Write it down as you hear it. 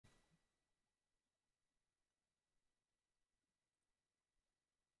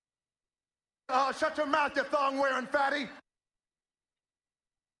Shut your mouth, you thong-wearing fatty.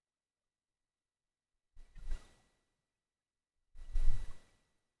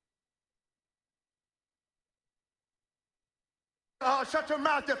 Shut your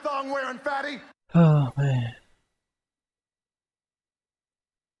mouth, you thong-wearing fatty. Oh, man.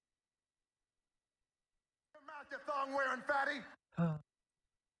 Shut your mouth, you thong-wearing fatty.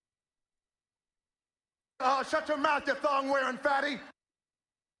 Oh. Shut your mouth, you thong-wearing fatty.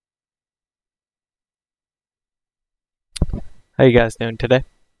 How you guys doing today?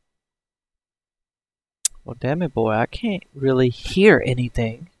 Well, damn it, boy, I can't really hear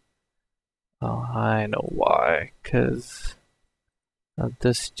anything. Oh, I know why. 'Cause of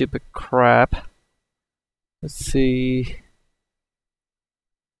this stupid crap. Let's see.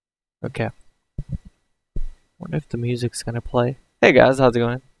 Okay. Wonder if the music's gonna play. Hey guys, how's it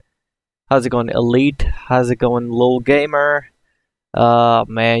going? How's it going, Elite? How's it going, Lil Gamer?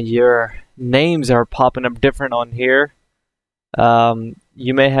 Man, your names are popping up different on here.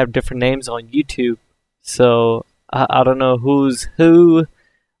 You may have different names on YouTube, so I don't know who's who.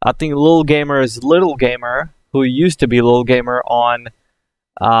 I think Lil Gamer is Little Gamer, who used to be Lil Gamer on,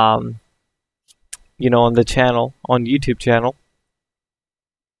 you know, on the channel, on YouTube channel.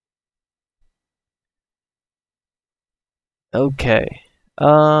 Okay.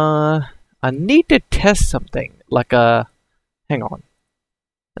 I need to test something, like a. Hang on.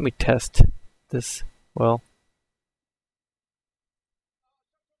 Let me test this. Well.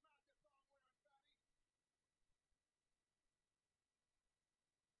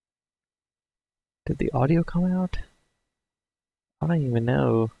 Did the audio come out? I don't even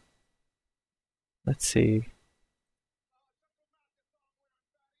know. Let's see.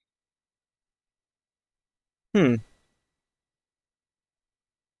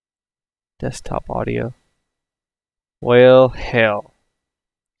 Desktop audio. Well, hell.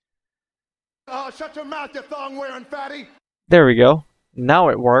 Shut your mouth, you thong-wearing fatty. There we go. Now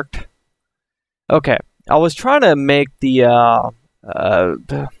it worked. Okay. I was trying to make the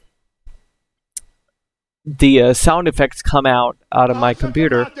sound effects come out of my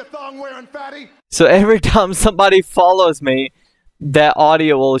computer. So every time somebody follows me, that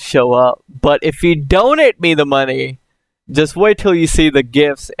audio will show up. But if you donate me the money, just wait till you see the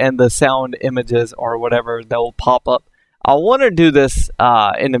GIFs and the sound images or whatever that will pop up. I want to do this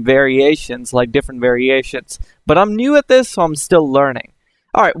in the variations, like different variations. But I'm new at this, so I'm still learning.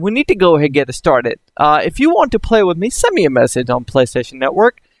 Alright, we need to go ahead and get it started. If you want to play with me, send me a message on PlayStation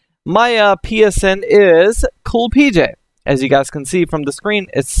Network. My PSN is CoolPJ. As you guys can see from the screen,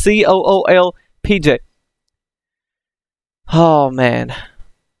 it's COOLPJ. Oh, man.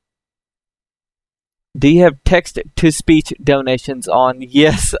 Do you have text-to-speech donations on?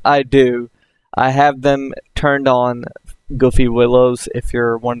 Yes, I do. I have them turned on, Goofy Willows, if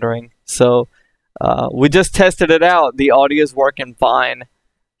you're wondering. So, we just tested it out. The audio is working fine.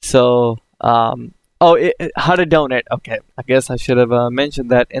 So, how to donate. Okay, I guess I should have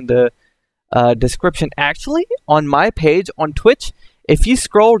mentioned that in the description. Actually, on my page on Twitch, if you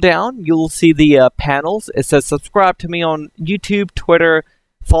scroll down, you'll see the panels. It says subscribe to me on YouTube, Twitter,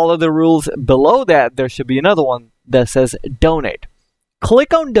 follow the rules. Below that, there should be another one that says donate.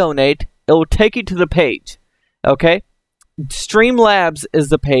 Click on donate. It will take you to the page. Okay? Streamlabs is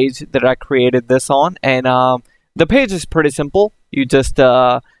the page that I created this on. And the page is pretty simple. You just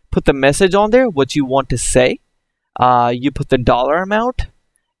put the message on there, what you want to say. You put the dollar amount.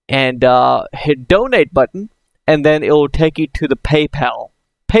 And hit donate button. And then it will take you to the PayPal.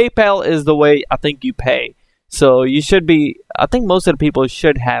 PayPal is the way I think you pay. So you should be, I think most of the people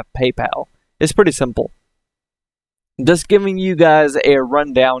should have PayPal. It's pretty simple. Just giving you guys a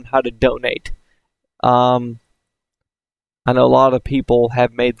rundown how to donate. I know a lot of people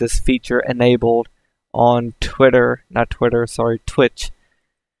have made this feature enabled on Twitch.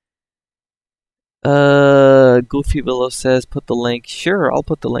 Goofy Willow says, put the link. Sure, I'll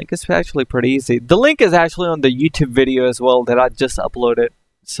put the link. It's actually pretty easy. The link is actually on the YouTube video as well that I just uploaded.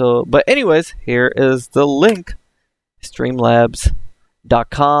 So, but anyways, here is the link.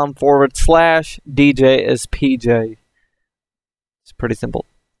 Streamlabs.com/DJ is PJ. It's pretty simple.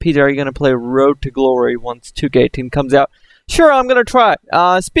 PJ, are you going to play Road to Glory once 2K18 comes out? Sure, I'm going to try.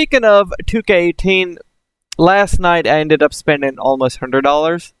 Speaking of 2K18, last night I ended up spending almost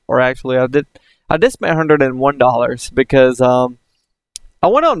 $100. Or actually, I did spend $101 because I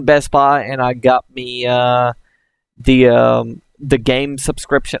went on Best Buy and I got me the game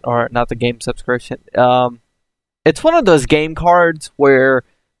subscription, or not the game subscription. It's one of those game cards where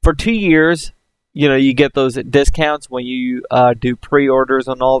for 2 years, you know, you get those discounts when you do pre-orders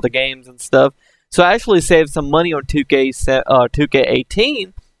on all the games and stuff. So I actually saved some money on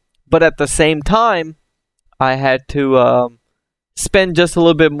 2K18 But at the same time, I had to spend just a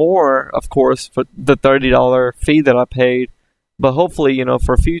little bit more, of course, for the $30 fee that I paid. But hopefully, you know,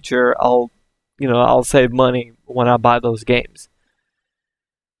 for future, I'll save money when I buy those games.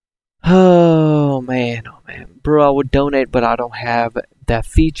 Oh man, bro, I would donate, but I don't have that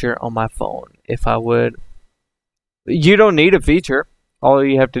feature on my phone. If I would, you don't need a feature. All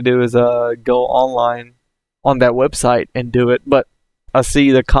you have to do is go online on that website and do it. But I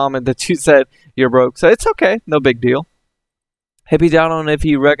see the comment that you said you're broke, so it's okay, no big deal. Happy down on if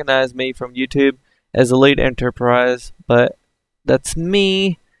you recognize me from YouTube as Elite Enterprise, but that's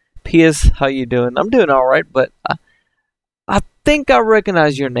me. P.S. How you doing? I'm doing all right, but I think I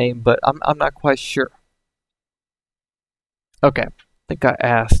recognize your name, but I'm not quite sure. Okay, I think I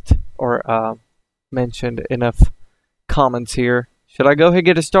asked or mentioned enough comments here. Should I go ahead and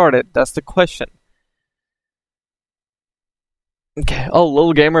get it started? That's the question. Okay. Oh,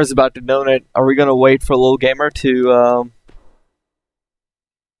 Little Gamer is about to donate. Are we gonna wait for Little Gamer to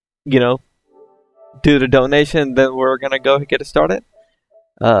do the donation? Then we're gonna go ahead and get it started.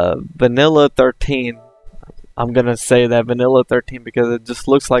 Vanilla 13. I'm gonna say that Vanilla 13 because it just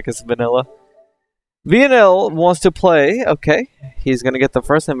looks like it's vanilla. VNL wants to play. Okay, he's gonna get the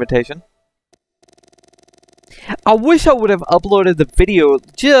first invitation. I wish I would have uploaded the video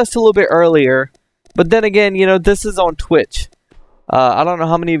just a little bit earlier, but then again, you know, this is on Twitch. I don't know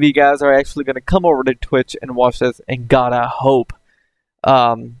how many of you guys are actually gonna come over to Twitch and watch this, and God, I hope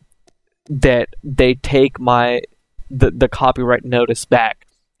that they take the copyright notice back.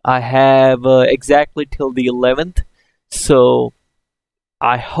 I have exactly till the 11th, so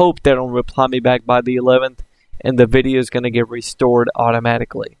I hope they don't reply me back by the 11th, and the video is going to get restored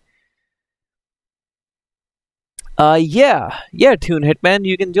automatically. Yeah, Toon Hitman,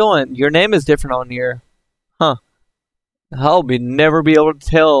 you can join. Your name is different on here. Huh. I'll never be able to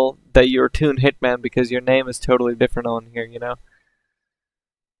tell that you're Toon Hitman because your name is totally different on here, you know?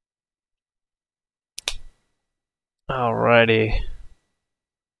 Alrighty.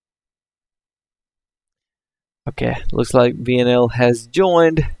 Okay, looks like VNL has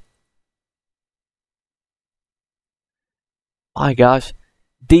joined. My gosh,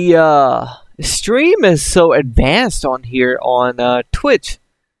 the stream is so advanced on here on Twitch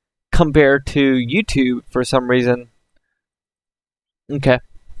compared to YouTube for some reason. Okay.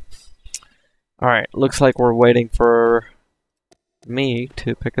 Alright, looks like we're waiting for me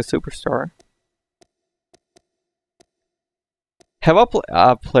to pick a superstar. Have I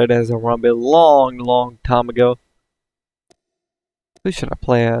played as a Rumble long time ago. Who should I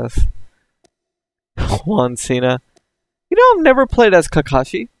play as? Juan Cena. You know, I've never played as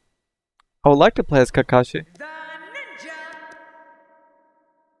Kakashi. I would like to play as Kakashi.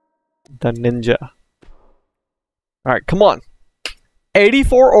 The Ninja. Alright, come on.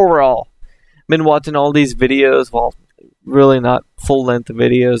 84 overall. Been watching all these videos. Well, really not full-length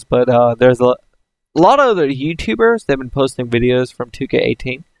videos, but there's a lot of other YouTubers, they've been posting videos from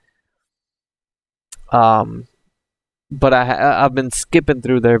 2K18. But I've been skipping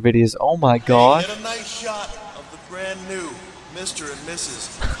through their videos. Oh my god. Get a nice shot of the brand new Mr. and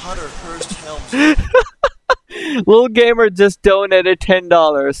Mrs. Hunter Hurst Helmsley. Little Gamer just donated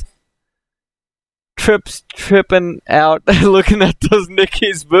 $10. Tripping out looking at those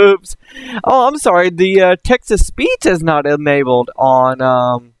Nikki's boobs. Oh, I'm sorry. The text-to-speech is not enabled on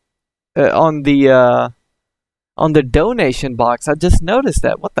the donation box. I just noticed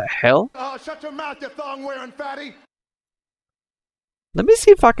that. What the hell? Shut your mouth, you thong-wearing fatty. Let me see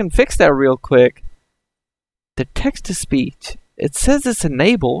if I can fix that real quick. The text-to-speech. It says it's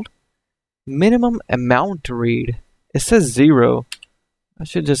enabled. Minimum amount to read. It says 0. I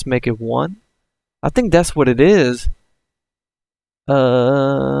should just make it 1. I think that's what it is.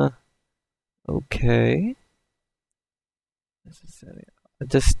 Okay.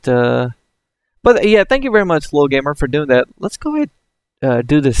 But yeah, thank you very much, Lil Gamer, for doing that. Let's go ahead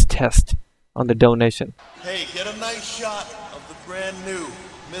do this test on the donation. Hey, get a nice shot of the brand new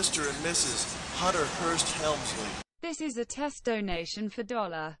Mr. and Mrs. Hunter Hurst Helmsley. This is a test donation for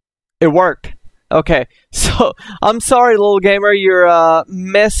 $1. It worked. Okay, so I'm sorry, Lil Gamer, your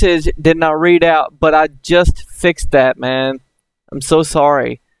message did not read out, but I just fixed that, man. I'm so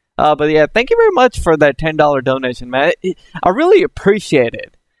sorry. But yeah, thank you very much for that $10 donation, man. I really appreciate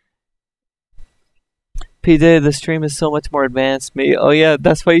it. PJ, the stream is so much more advanced. Me, oh yeah,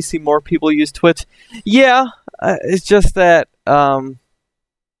 that's why you see more people use Twitch. Yeah, it's just that,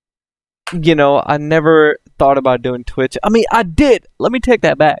 you know, I never thought about doing Twitch. I mean, I did. Let me take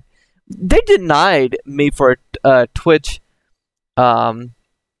that back. They denied me for a Twitch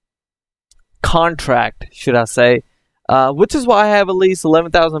contract, should I say, which is why I have at least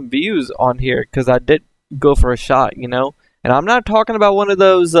 11,000 views on here, because I did go for a shot, you know. And I'm not talking about one of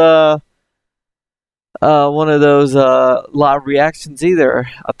those live reactions either.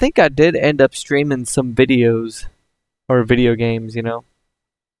 I think I did end up streaming some videos or video games, you know.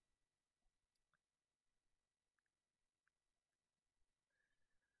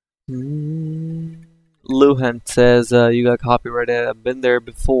 Luhan says, you got copyrighted. I've been there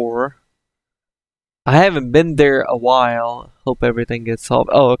before. I haven't been there a while. Hope everything gets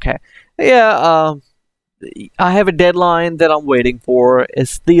solved. Oh, okay. Yeah, I have a deadline that I'm waiting for.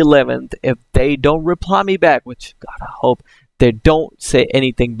 It's the 11th. If they don't reply me back, which, God, I hope they don't say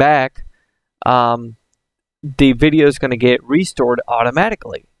anything back, the video is going to get restored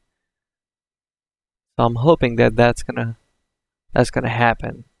automatically. So I'm hoping that that's gonna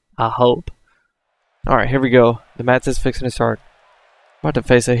happen. I hope. Alright, here we go. The match is fixing to start. I'm about to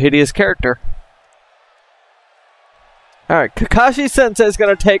face a hideous character. Alright, Kakashi Sensei is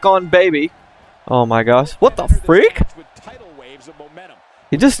going to take on Baby. Oh my gosh. What the freak?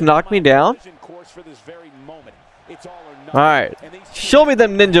 He just knocked me down? Alright. Show me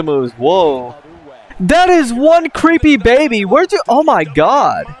them ninja moves. Whoa. That is one creepy baby. Where'd you... Oh my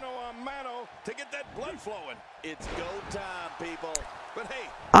god.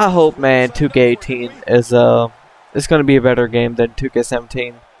 I hope, man, 2K18 is going to be a better game than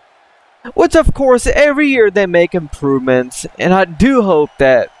 2K17. Which, of course, every year they make improvements. And I do hope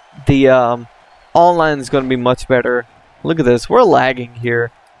that the online is going to be much better. Look at this. We're lagging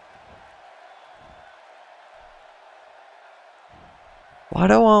here. Why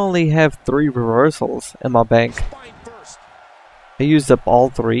do I only have 3 reversals in my bank? I used up all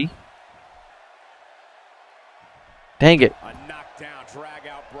 3. Dang it.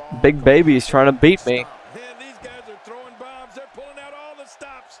 Big Baby's trying to beat me.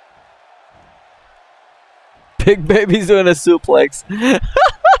 Big Baby's doing a suplex.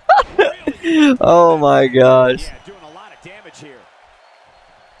 Oh my gosh.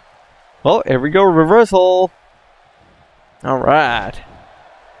 Well, here we go. Reversal. Alright.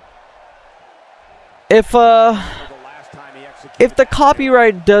 If the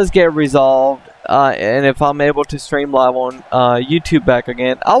copyright does get resolved, and if I'm able to stream live on YouTube back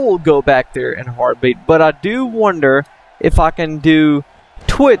again, I will go back there in a heartbeat. But I do wonder if I can do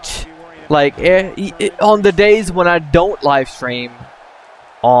Twitch, like on the days when I don't live stream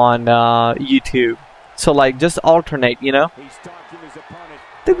on YouTube. So like just alternate, you know. I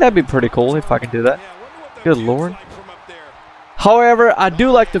think that'd be pretty cool if I can do that. Good lord. However, I do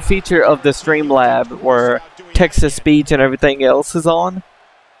like the feature of the Streamlab where text-to-speech and everything else is on.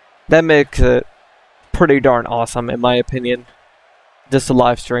 That makes it pretty darn awesome, in my opinion. Just a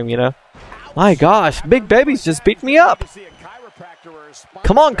live stream, you know. My gosh, Big Baby's just beat me up.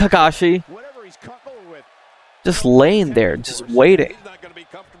 Come on, Kakashi. Just laying there, just waiting.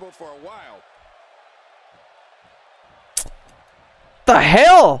 The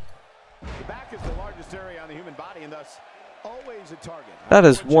hell? That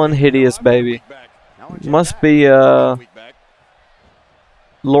is one hideous baby. Must be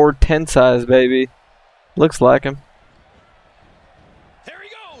Lord Tensai's baby. Looks like him.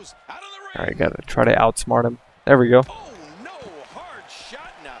 Alright, gotta try to outsmart him. There we go.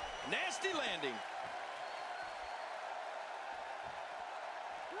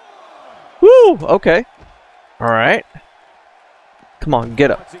 Woo! Okay. Alright. Come on,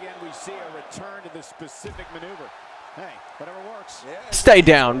 get up. Stay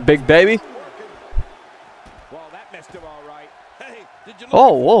down, Big Baby.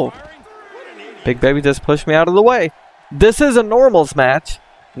 Oh, whoa. Big Baby just pushed me out of the way. This is a normals match.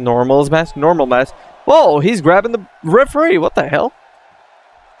 Normal match. Whoa, he's grabbing the referee. What the hell?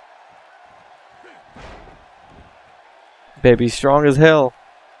 Baby's strong as hell.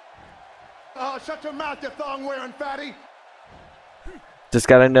 Oh, shut your mouth, you thong-wearing fatty. Just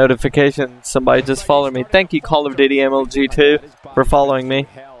got a notification. Somebody just followed me. Thank you, Call of Duty MLG2, for following me.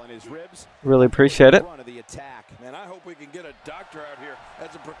 Really appreciate it. Man, I hope we can get a doctor out here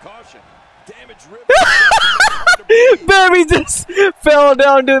as a precaution. Damaged ribs. Baby just fell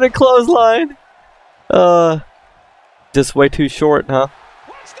down doing a clothesline. Just way too short, huh?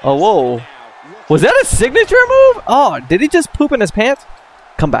 Oh, whoa. Was that a signature move? Oh, did he just poop in his pants?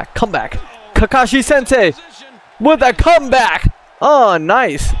 Come back, come back. Kakashi Sensei with a comeback. Oh,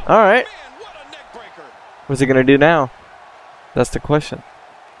 nice. All right. What's he going to do now? That's the question.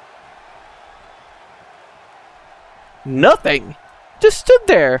 Nothing. Just stood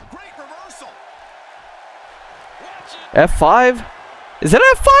there. F5? Is that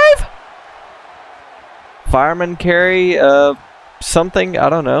F5? Fireman carry, something? I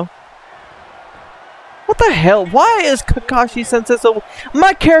don't know. What the hell? Why is Kakashi Sensei so...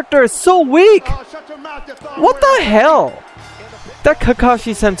 My character is so weak! Oh, shut your mouth, you thong What the wearing hell? That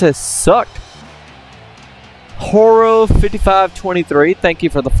Kakashi Sensei sucked. Horo5523, thank you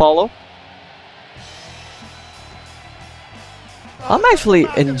for the follow. I'm actually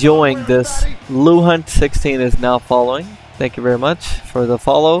enjoying this. Luhunt16 is now following. Thank you very much for the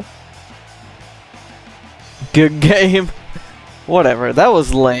follow. Good game. Whatever, that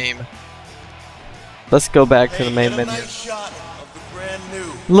was lame. Let's go back to the main menu. Nice shot of the brand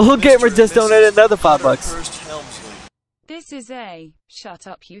new Little Mr. Gamer and just Mrs. donated another $5. Hunter-Hearst Helmsley. This is a shut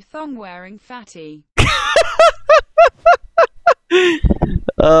up you thong wearing fatty.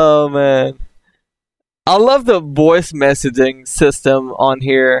 Oh man. I love the voice messaging system on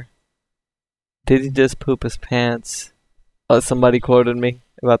here. Did he just poop his pants? Oh, somebody quoted me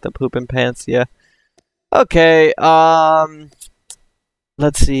about the pooping pants, yeah. Okay,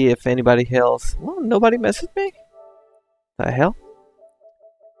 let's see if anybody hails. Well, nobody messaged me? The hell?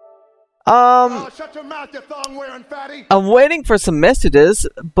 Oh, shut your mouth, you thong wearing fatty. I'm waiting for some messages,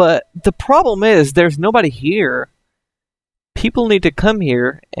 but the problem is there's nobody here. People need to come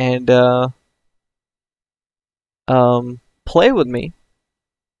here and play with me.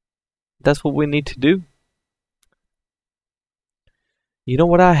 That's what we need to do. You know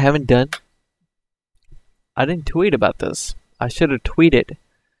what I haven't done? I didn't tweet about this. I should have tweeted.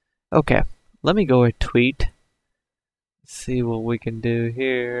 Okay, let me go and tweet. See what we can do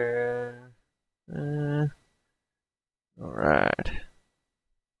here. Alright.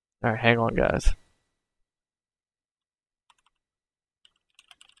 Alright, hang on guys.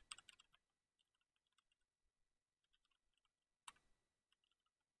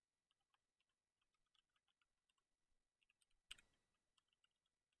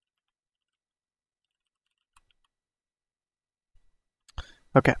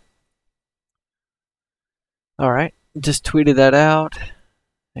 Okay. Alright, just tweeted that out.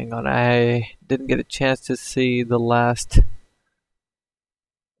 Hang on, I didn't get a chance to see the last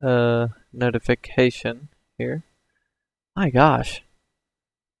notification here. My gosh.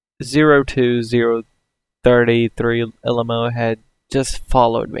 020333 LMO had just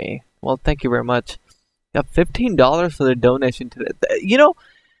followed me. Well, thank you very much. Got $15 for the donation today. You know,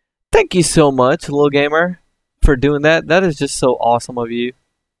 thank you so much, Little Gamer, for doing that. That is just so awesome of you.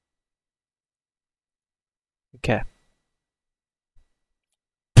 Okay.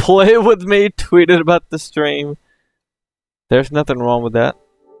 Play with me, tweeted about the stream. There's nothing wrong with that.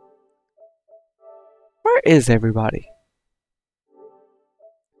 Where is everybody?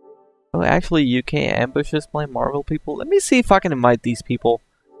 Oh, actually, you can't ambush us, play Marvel people. Let me see if I can invite these people.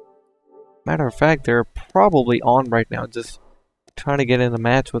 Matter of fact, they're probably on right now, just trying to get in a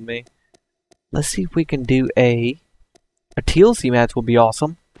match with me. Let's see if we can do a TLC match. Will be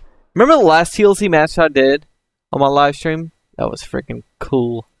awesome. Remember the last TLC match I did on my live stream? That was freaking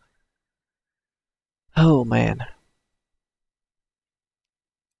cool. Oh man.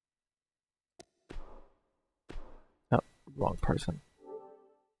 Oh, wrong person.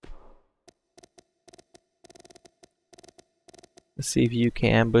 Let's see if UK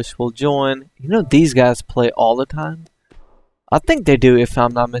Ambush will join. You know these guys play all the time? I think they do if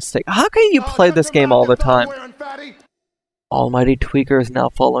I'm not mistaken. How can you play this game all the time? Almighty Tweaker is now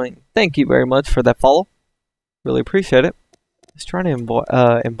following. Thank you very much for that follow. Really appreciate it. Just trying to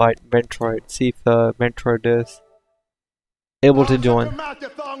invite Ventroid. See if Ventroid is able to join.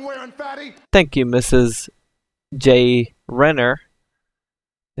 Thank you, Mrs. J. Renner,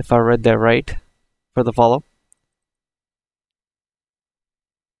 if I read that right, for the follow.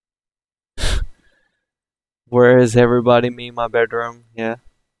 Where is everybody? Me in my bedroom. Yeah.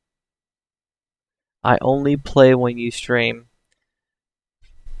 I only play when you stream.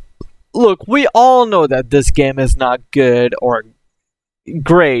 Look, we all know that this game is not good or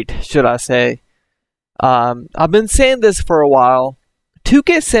great, should I say. I've been saying this for a while.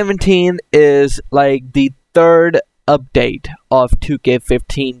 2K17 is like the third update of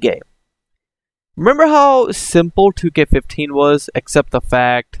 2K15 game. Remember how simple 2K15 was, except the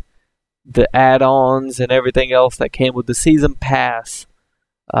fact the add-ons and everything else that came with the season pass,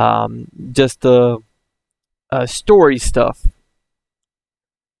 just the story stuff.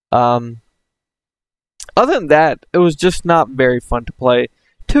 Other than that, it was just not very fun to play.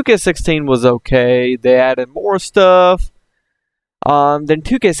 2K16 was okay. They added more stuff. Then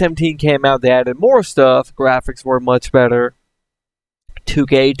 2K17 came out. They added more stuff. Graphics were much better.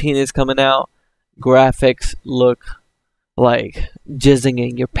 2K18 is coming out. Graphics look like jizzing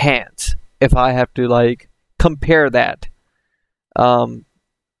in your pants, if I have to like compare that. Other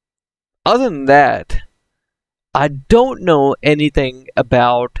than that, I don't know anything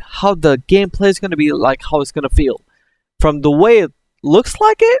about how the gameplay is going to be, like how it's going to feel. From the way it looks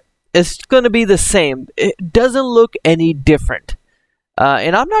like it's going to be the same. It doesn't look any different.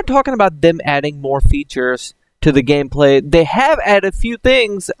 And I'm not talking about them adding more features to the gameplay. They have added a few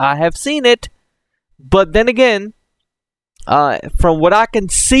things. I have seen it. But then again, from what I can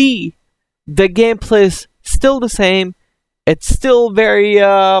see, the gameplay is still the same. It's still very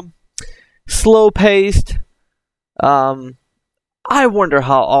slow-paced. I wonder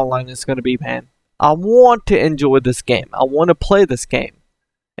how online it's going to be, man. I want to enjoy this game. I want to play this game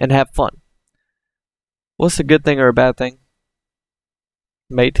and have fun. What's a good thing or a bad thing,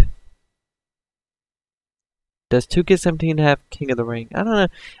 mate? Does 2K17 have King of the Ring? I don't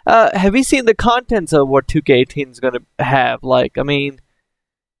know. Have you seen the contents of what 2K18 is going to have? Like, I mean,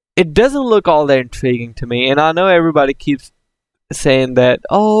 it doesn't look all that intriguing to me. And I know everybody keeps saying that,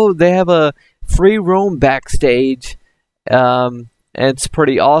 oh, they have a free roam backstage. And it's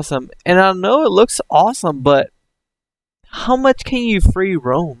pretty awesome. And I know it looks awesome, but how much can you free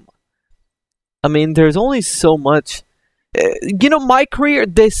roam? I mean, there's only so much. You know, my career,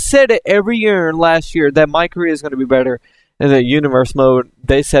 they said it every year last year that my career is going to be better in the universe mode.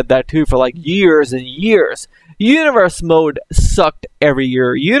 They said that too for like years and years. Universe mode sucked every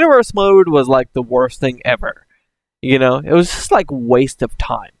year. Universe mode was like the worst thing ever. You know, it was just like waste of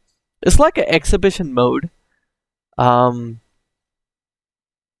time. It's like an exhibition mode.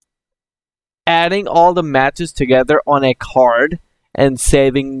 Adding all the matches together on a card and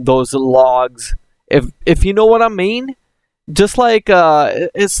saving those logs. If you know what I mean. Just like,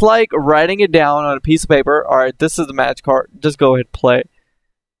 it's like writing it down on a piece of paper. Alright, this is the match card. Just go ahead and play.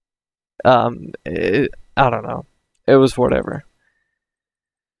 I don't know. It was whatever.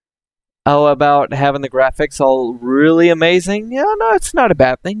 Oh, about having the graphics all really amazing? Yeah, no, it's not a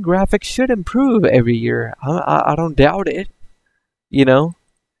bad thing. Graphics should improve every year. I don't doubt it. You know?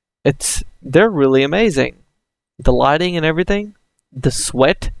 They're really amazing. The lighting and everything. The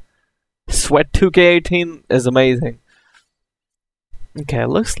sweat. Sweat 2K18 is amazing. Okay,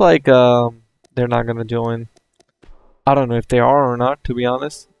 looks like they're not gonna join. I don't know if they are or not, to be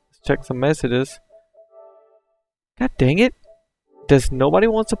honest. Let's check some messages. God dang it. Does nobody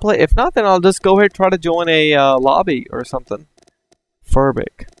want to play? If not, then I'll just go ahead and try to join a lobby or something.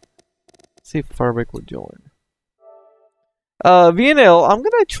 Furbic. Let's see if Furbic will join. VNL, I'm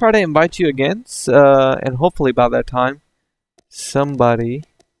gonna try to invite you again, and hopefully by that time, somebody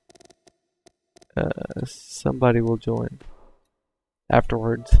will join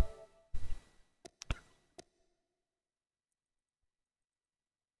afterwards.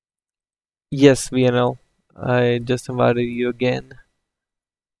 Yes, VNL. I just invited you again.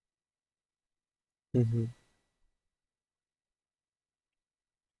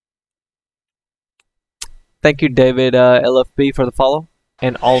 Thank you, David LFB, for the follow,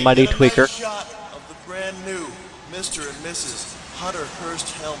 and Almighty Tweaker. Nice shot of the brand new Mr. and Mrs. Hunter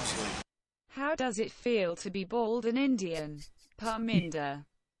Hurst Helmsley. How does it feel to be bald and Indian? Parminder.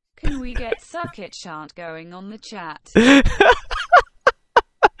 Can we get suck it chant going on the chat?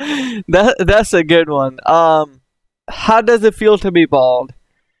 That's a good one. How does it feel to be bald?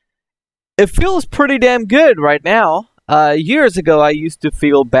 It feels pretty damn good right now. Years ago, I used to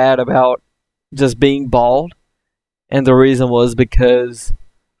feel bad about just being bald. And the reason was because,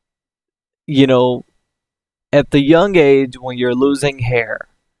 you know, at the young age when you're losing hair,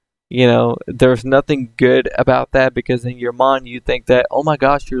 you know, there's nothing good about that, because in your mind you think that, oh my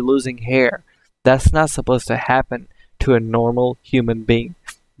gosh, you're losing hair. That's not supposed to happen to a normal human being.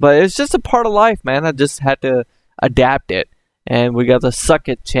 But it's just a part of life, man. I just had to adapt it. And we got the suck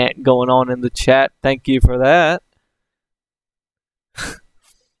it chant going on in the chat. Thank you for that.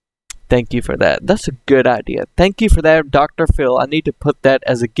 Thank you for that. That's a good idea. Thank you for that, Dr. Phil. I need to put that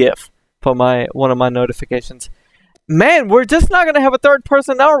as a GIF for one of my notifications. Man, we're just not going to have a third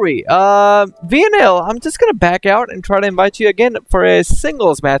person, are we? VNL, I'm just going to back out and try to invite you again for a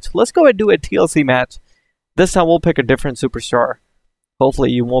singles match. Let's go ahead and do a TLC match. This time we'll pick a different superstar.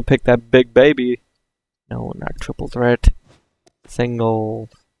 Hopefully you won't pick that big baby. No, not triple threat. Single.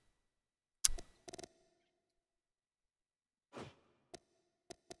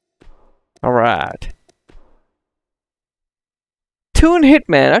 Alright. Toon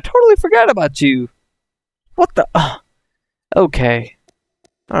Hitman, I totally forgot about you. What the? Okay.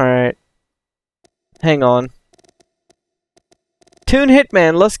 Alright. Hang on. Toon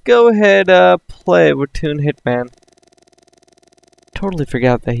Hitman, let's go ahead play with Toon Hitman. Totally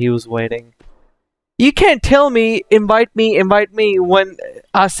forgot that he was waiting. You can't tell me, invite me, when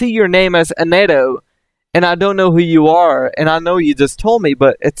I see your name as Aneto, and I don't know who you are, and I know you just told me,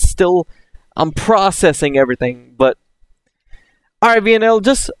 but it's still I'm processing everything, but alright, VNL,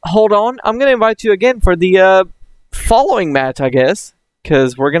 just hold on. I'm going to invite you again for the following match, I guess,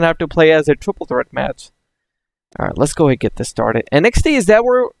 because we're going to have to play as a triple threat match. Alright, let's go ahead and get this started. NXT, is that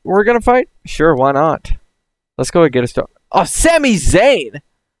where we're going to fight? Sure, why not? Let's go ahead and get it started. Oh, Sami Zayn!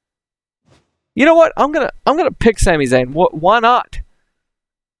 You know what? I'm gonna pick Sami Zayn. Why not?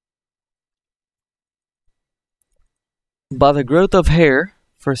 By the growth of hair,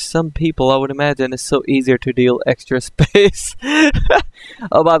 for some people, I would imagine it's so easier to deal extra space.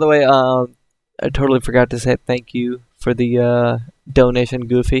 Oh, by the way, I totally forgot to say thank you for the donation,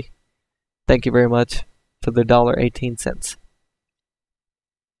 Goofy. Thank you very much for the $1.18.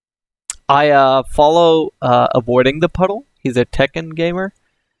 I follow Avoiding the Puddle. He's a Tekken gamer.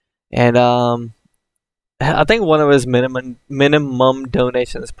 And I think one of his minimum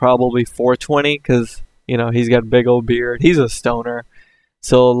donations is probably $4.20 because, you know, he's got a big old beard. He's a stoner.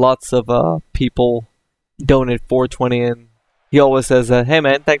 So lots of people donate $4.20, and he always says, hey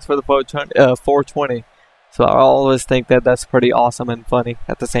man, thanks for the $4.20. So I always think that that's pretty awesome and funny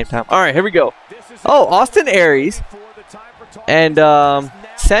at the same time. Alright, here we go. Oh, Austin Aries and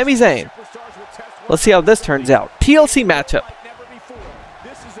Sami Zayn. Let's see how this turns out. TLC matchup.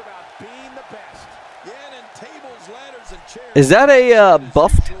 Is that a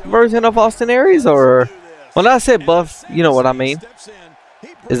buffed version of Austin Aries, or when I say buff, you know what I mean?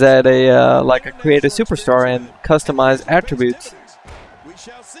 Is that a like a creative superstar and customized attributes? What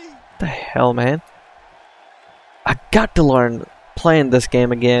the hell, man? I got to learn playing this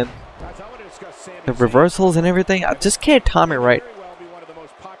game again. The reversals and everything, I just can't time it right.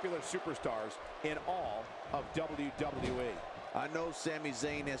 I know Sami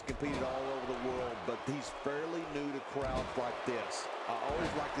Zayn has competed all over the world, but he's fairly new to crowds like this. I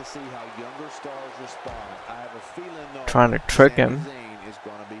always like to see how younger stars respond. I have a feeling though, trying to trick him is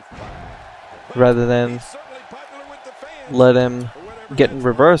gonna be fine. rather than let him get in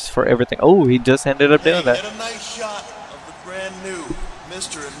reverse for everything. Oh, he just ended up doing that. Get a nice shot of the brand new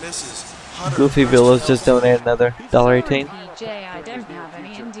Mr. and Mrs. Hunter Goofy Villas just donated another $1.18. PJ, I don't have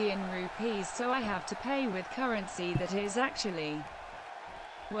any Indian rupees, so I have to pay with currency that is actually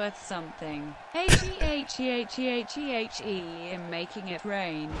worth something. H-E-H-E-H-E-H-E-H-E, and making it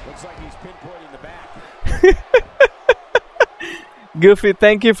rain. Looks like he's pinpointing the back. Goofy,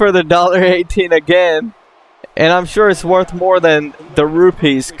 thank you for the $1.18 again. And I'm sure it's worth more than the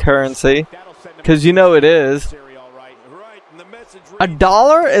rupees currency, because you know it is.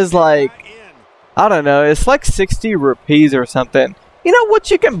 $1 is like, I don't know, it's like 60 rupees or something. You know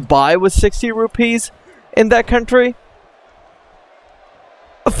what you can buy with 60 rupees in that country?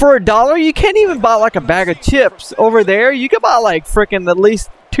 For $1, you can't even buy like a bag of chips. Over there, you can buy like freaking at least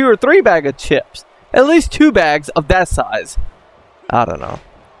 2 or 3 bags of chips. At least 2 bags of that size. I don't know.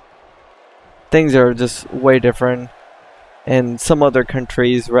 Things are just way different in some other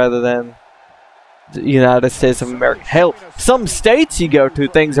countries rather than the United States of America. Hell, some states you go to,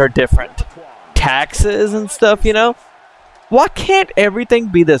 things are different. Taxes and stuff, you know? Why can't everything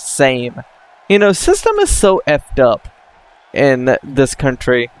be the same? You know, system is so effed up in this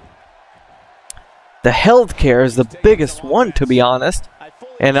country. The healthcare is the biggest one, to be honest.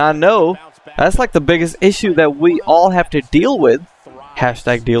 And I know that's like the biggest issue that we all have to deal with.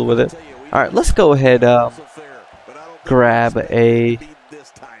 Hashtag deal with it. Alright, let's go ahead grab a... I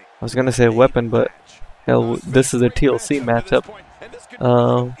was going to say a weapon, but hell, this is a TLC matchup.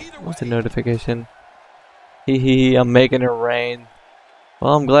 What's the notification? Hee, I'm making it rain.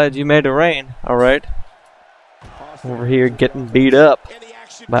 Well, I'm glad you made it rain. Alright. Over here getting beat up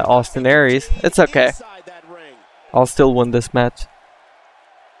by Austin Aries. It's okay. I'll still win this match.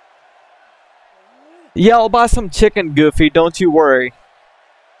 Yeah, I'll buy some chicken, Goofy. Don't you worry.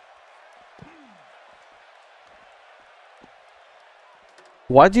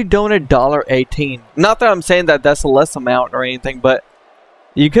 Why'd you donate $1.18? Not that I'm saying that that's a less amount or anything, but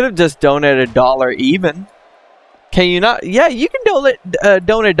you could have just donated $1 even. Can you not? Yeah, you can donate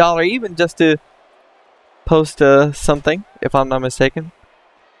 $1 even just to post something, if I'm not mistaken.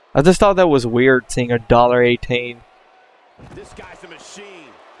 I just thought that was weird seeing $1.18. This guy's a machine.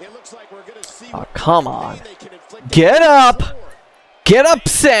 It looks like we're gonna see. Oh, come on. Get up! Get up,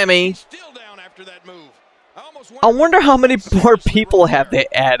 Sammy! Still down after that move. I wonder how many more people have they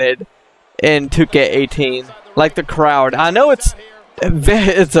added in 2K18. Like the crowd. I know it's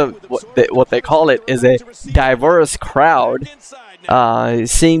a what they call it is a diverse crowd.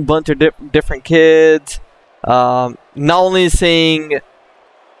 Seeing a bunch of different kids. Not only seeing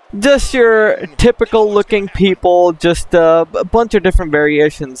just your typical looking people, just a bunch of different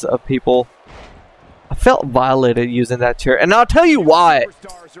variations of people. I felt violated using that chair, and I'll tell you why.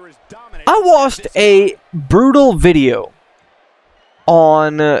 I watched a brutal video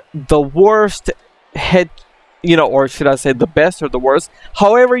on the worst head, or should I say the best or the worst,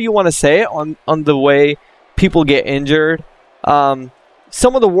 however you want to say it, on the way people get injured. Some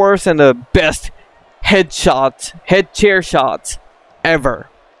of the worst and the best head chair shots ever.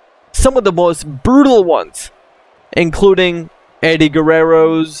 Some of the most brutal ones, including Eddie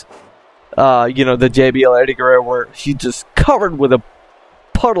Guerrero's, the JBL Eddie Guerrero, where he just covered with a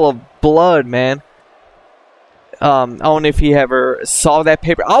puddle of blood, man. I don't know if you ever saw that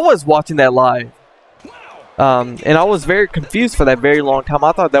paper. I was watching that live. And I was very confused for that very long time.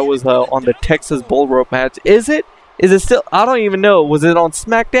 I thought that was on the Texas Bull Rope match. Is it? Is it still? I don't even know. Was it on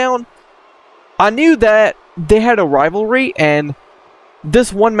SmackDown? I knew that they had a rivalry, and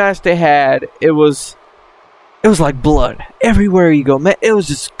this one match they had, it was like blood everywhere you go, man. It was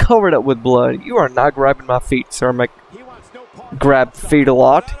just covered up with blood. You are not grabbing my feet, sir. I'm grab feet a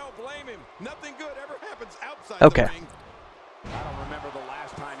lot. Okay.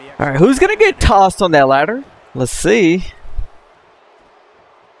 Alright, who's gonna get tossed on that ladder? Let's see.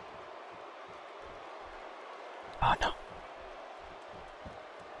 Oh no.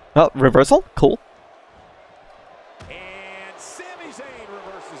 Oh, reversal? Cool. And Sami Zayn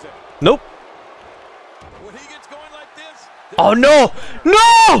reverses it. Nope. When he gets going like this, Oh no!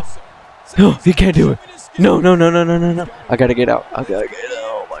 No! No, you can't do it. No. I gotta get out.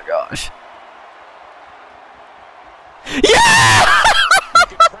 Oh my gosh. Yeah!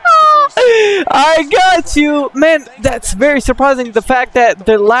 I got you! Man, that's very surprising, the fact that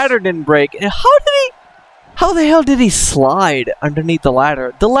the ladder didn't break. And how the hell did he slide underneath the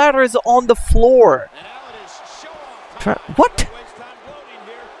ladder? The ladder is on the floor. What?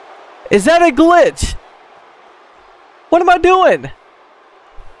 Is that a glitch? What am I doing?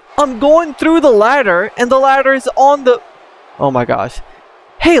 I'm going through the ladder, and the ladder is on the... Oh my gosh.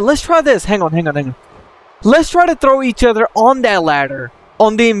 Hey, let's try this. Hang on. Let's try to throw each other on that ladder.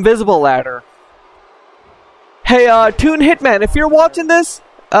 On the invisible ladder. Hey, Toon Hitman, if you're watching this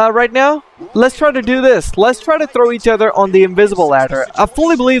right now, let's try to do this. Let's try to throw each other on the invisible ladder. I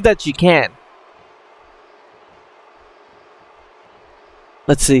fully believe that you can.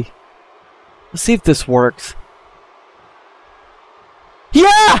 Let's see. Let's see if this works.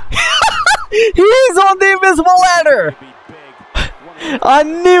 Yeah! He's on the invisible ladder! I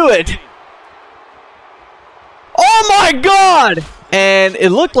knew it! Oh my god! And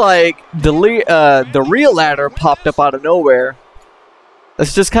it looked like the real ladder popped up out of nowhere.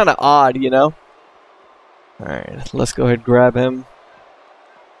 That's just kind of odd, you know? Alright, let's go ahead and grab him.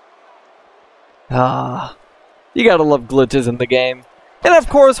 You gotta love glitches in the game. And of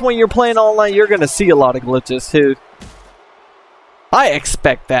course, when you're playing online, you're gonna see a lot of glitches too. I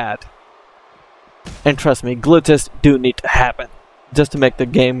expect that. And trust me, glitches do need to happen. Just to make the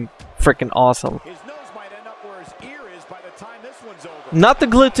game freaking awesome. Not the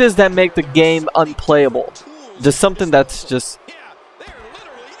glitches that make the game unplayable. Just something that's just...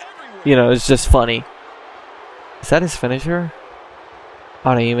 it's just funny. Is that his finisher?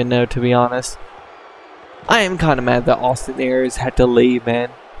 I don't even know, to be honest. I am kind of mad that Austin Aries had to leave, man.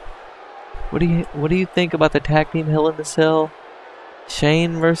 What do you think about the tag team Hell in a Cell?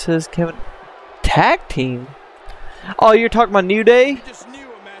 Shane versus Kevin... Tag team? Oh, you're talking about New Day?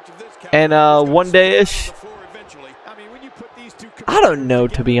 And One Day-ish? I don't know,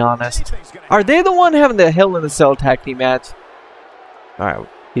 to be honest. Are they the one having the Hell in a Cell tag team match? Alright,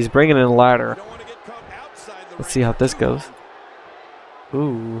 he's bringing in a ladder. Let's see how this goes.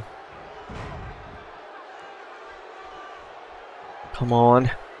 Ooh. Come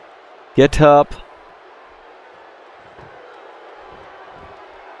on. Get up.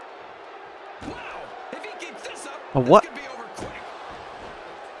 What?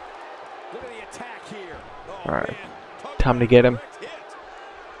 Alright. Time to get him.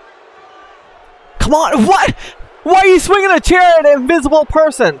 Come on! What? Why are you swinging a chair at an invisible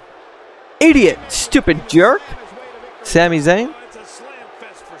person? Idiot! Stupid jerk! Sami Zayn?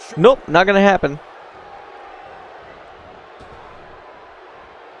 Nope, not gonna happen.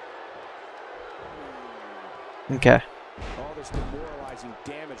 Okay.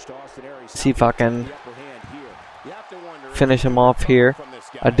 See if I can finish him off here.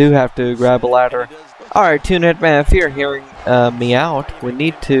 I do have to grab a ladder. Alright, Toon Hitman, if you're hearing me out, we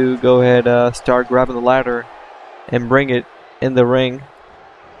need to go ahead start grabbing the ladder and bring it in the ring.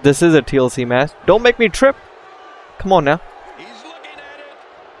 This is a TLC match. Don't make me trip. Come on now.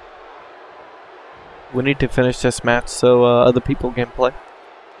 We need to finish this match so other people can play.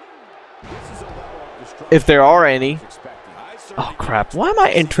 If there are any. Oh crap, why am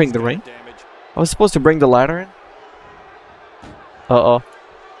I entering the ring? I was supposed to bring the ladder in? Uh-oh.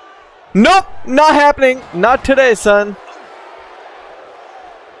 Nope, not happening. Not today, son.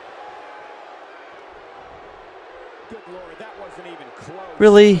 Good Lord, that wasn't even close.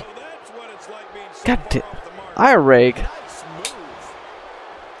 Really? So that's what it's like being so God far damn. off the mark. I rake. Nice move.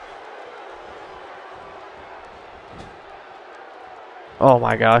 Oh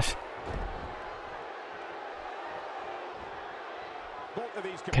my gosh. Both of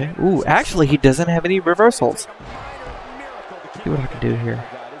these Okay. competitors Ooh, actually, he doesn't have any reversals. take a minor miracle to keep See what I can do here. his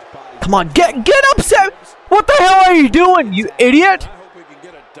body's Come on, get upset! What the hell are you doing, you idiot? I hope we can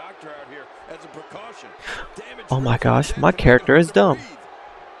get a doctor out here as a precaution. Damage Oh my from gosh, that my can make it character hard is to dumb. breathe.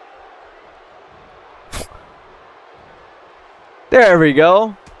 There we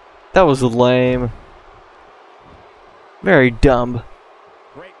go. That was lame. Very dumb.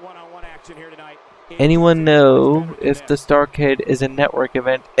 Great one-on-one action here tonight. Anyone know if the Starcade is a network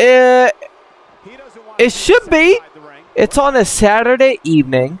event? He doesn't want It to should be be. outside the ring. It's on a Saturday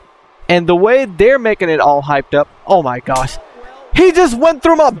evening, and the way they're making it all hyped up, oh my gosh. He just went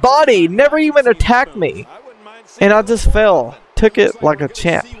through my body, never even attacked me, I wouldn't mind seeing and I that just more fell. often. Took Looks it like we're a gonna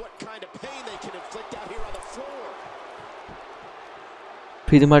champ. see what kind of pain they can inflict out here on the floor.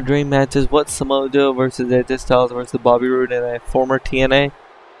 Repeating my dream matches, what Samoa Joe versus AJ Styles versus Bobby Roode in a former TNA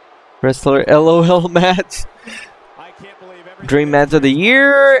wrestler LOL match. I can't believe everything Dream that's match of the been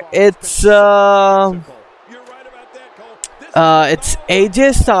year. It's You're right about that, Cole. This it's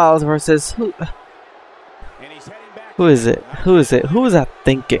AJ Styles versus and he's heading back who is it? Who is it? Who was I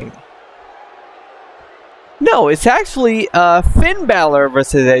thinking? No, it's actually Finn Balor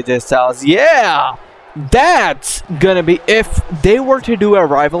versus AJ Styles. Yeah, that's gonna be, if they were to do a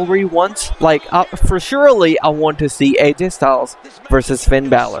rivalry once, like for surely I want to see AJ Styles versus Finn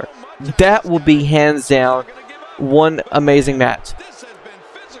Balor. That will be hands down one amazing match. This has been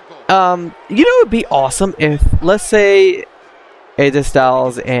physical. You know, it'd be awesome if, let's say, AJ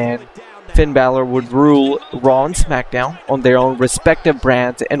Styles and Finn Balor would rule Raw and SmackDown on their own respective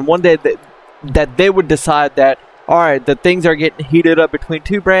brands, and one day that they would decide that, all right, the things are getting heated up between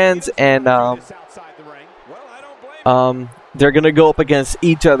two brands, and outside the ring. Well, I don't blame they're gonna go up against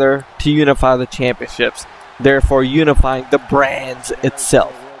each other to unify the championships, therefore unifying the brands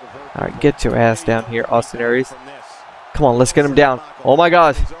itself. All right, get your ass down here, Austin Aries. Come on, let's get him down. Oh my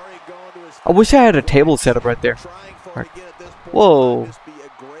gosh, I wish I had a table set up right there. Right. Whoa,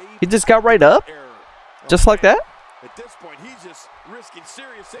 he just got right up, just like that. At this point, he's just risking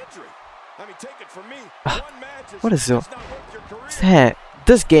serious injury. I mean, take it from me. One match What is it? not worth your career. Man,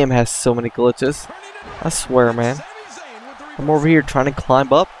 this game has so many glitches. Turning it around. I swear, man. Sami Zayn with the I'm over here trying to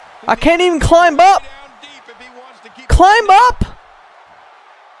climb up. I reversal. can't even climb up. Down deep if he wants to keep Climb up?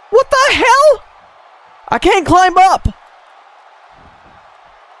 What the hell? I can't climb up.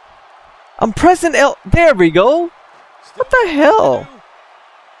 I'm pressing L. There we go. What the hell?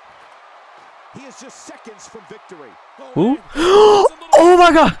 He is just seconds from victory. Who? Oh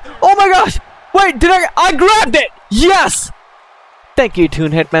my god! Oh my gosh! Wait, did I grabbed it! Yes! Thank you,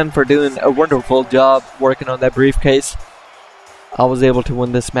 Toon Hitman, for doing a wonderful job working on that briefcase. I was able to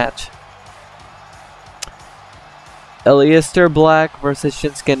win this match. Aleister Black versus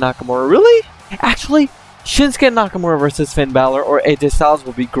Shinsuke Nakamura. Really? Actually, Shinsuke Nakamura versus Finn Balor or AJ Styles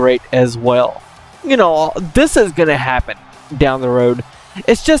will be great as well. You know, this is gonna happen down the road.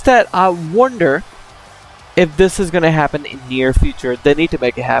 It's just that I wonder if this is going to happen in near future. They need to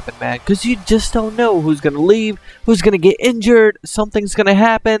make it happen, man, because you just don't know who's going to leave, who's going to get injured, something's going to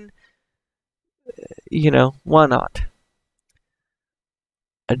happen. You know, why not?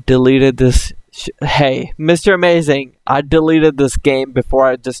 I deleted this. Hey, Mr. Amazing, I deleted this game before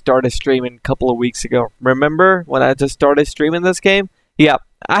I just started streaming a couple of weeks ago. Remember when I just started streaming this game? Yep,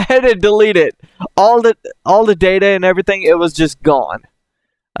 I had to delete it. All the data and everything, it was just gone.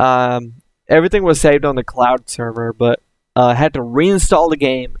 Everything was saved on the cloud server, but I had to reinstall the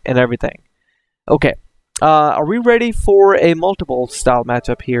game and everything. Okay, are we ready for a multiple style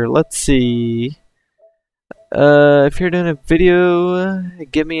matchup here? Let's see. If you're doing a video,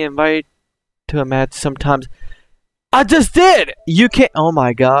 give me an invite to a match sometimes. I just did! You can't. Oh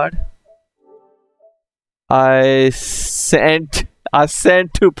my god. I sent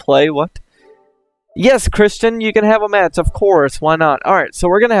to play. What? Yes, Christian, you can have a match, of course. Why not? Alright, so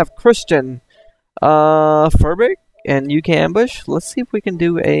we're gonna have Christian, Furbic, and UK Ambush. Let's see if we can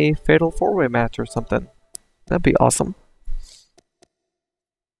do a Fatal 4-Way match or something. That'd be awesome.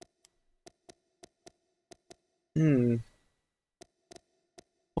 What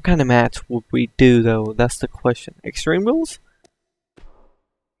kind of match would we do, though? That's the question. Extreme Rules?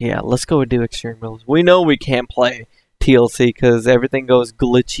 Yeah, let's go and do Extreme Rules. We know we can't play TLC because everything goes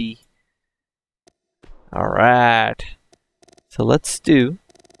glitchy. Alright. So let's do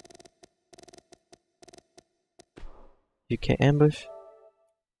You can't ambush.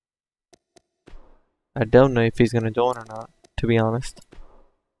 I don't know if he's gonna join or not, to be honest.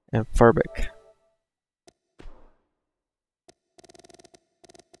 And Furbic.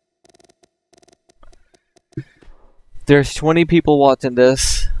 There's 20 people watching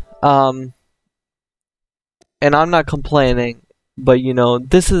this. And I'm not complaining, but you know,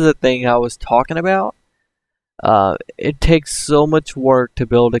 this is the thing I was talking about. It takes so much work to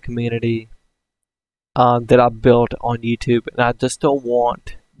build a community that I built on YouTube, and I just don't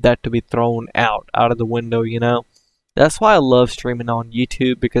want that to be thrown out of the window, you know. That's why I love streaming on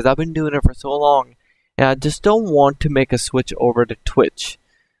YouTube, because I've been doing it for so long, and I just don't want to make a switch over to Twitch,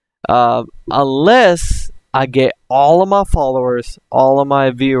 unless I get all of my followers, all of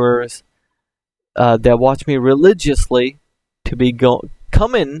my viewers that watch me religiously to be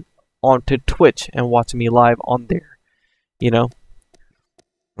coming onto Twitch and watching me live on there, you know.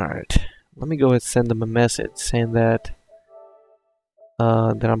 Alright, let me go ahead and send them a message saying that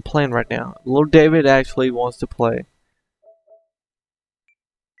that I'm playing right now. Little David actually wants to play.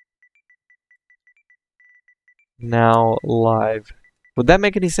 Now live. Would that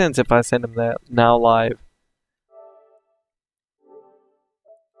make any sense if I send him that? Now live.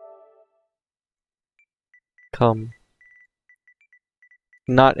 Come.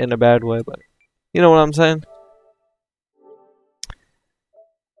 Not in a bad way, but you know what I'm saying?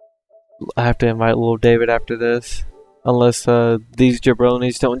 I have to invite little David after this. Unless these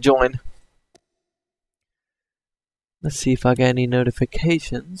jabronis don't join. Let's see if I got any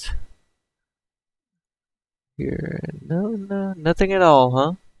notifications. Here. No, nothing at all,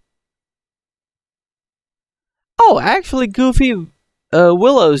 huh? Oh, actually, Goofy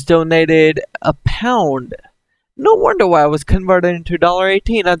Willows donated £1. No wonder why I was converted into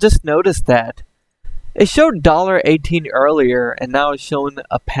 $1.18. I just noticed that. It showed $1.18 earlier, and now it's showing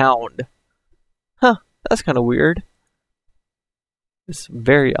 £1. Huh, that's kind of weird. It's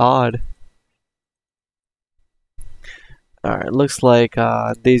very odd. Alright, looks like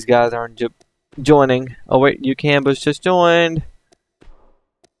these guys aren't joining. Oh wait, you Canvas just joined.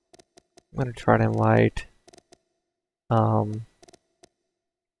 I'm gonna try to invite who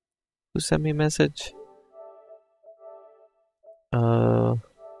sent me a message?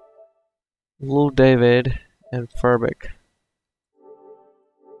 Little David and Furbic.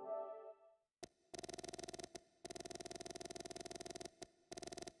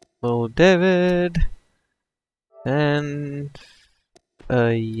 Little David and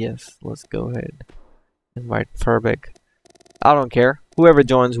yes, let's go ahead. Invite Furbic. I don't care. Whoever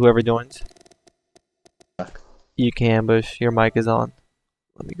joins, You can ambush. Your mic is on.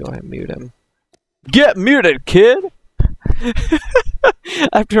 Let me go ahead and mute him. Get muted, kid!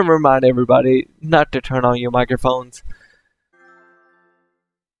 I have to remind everybody not to turn on your microphones.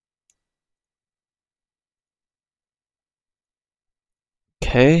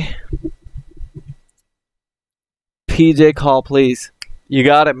 Okay. PJ call, please. You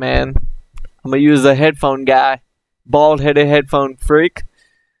got it, man. I'm gonna use the headphone guy. Bald-headed headphone freak.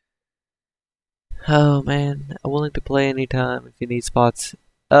 Oh, man. I'm willing to play anytime if you need spots.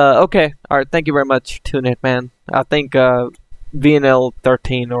 Okay. Alright, thank you very much. Tune in, man. I think,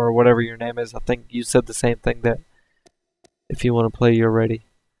 VNL13 or whatever your name is, I think you said the same thing, that if you want to play, you're ready.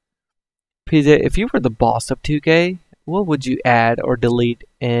 PJ, if you were the boss of 2K, what would you add or delete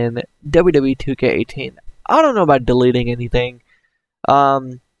in WWE 2K18? I don't know about deleting anything.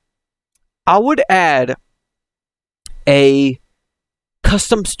 I would add a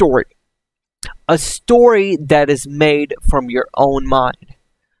custom story. A story that is made from your own mind.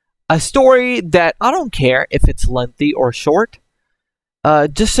 A story that, I don't care if it's lengthy or short.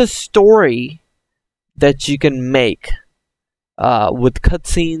 Just a story that you can make with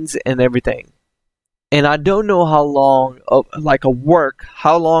cutscenes and everything. And I don't know how long,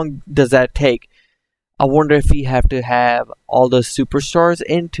 how long does that take? I wonder if you have to have all the superstars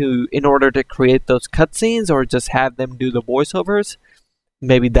in order to create those cutscenes, or just have them do the voiceovers.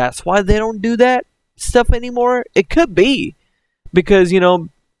 Maybe that's why they don't do that stuff anymore. It could be. Because, you know,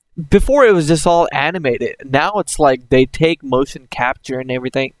 before it was just all animated. Now it's like they take motion capture and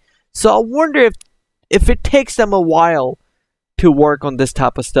everything. So I wonder if it takes them a while to work on this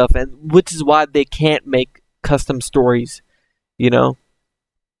type of stuff, and which is why they can't make custom stories, you know.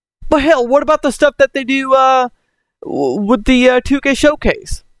 But hell, what about the stuff that they do with the 2K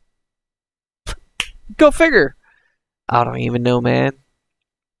showcase? Go figure. I don't even know, man.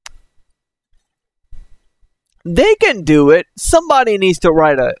 They can do it. Somebody needs to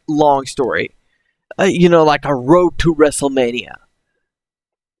write a long story. You know, like a road to WrestleMania.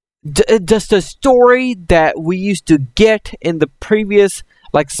 Just a story that we used to get in the previous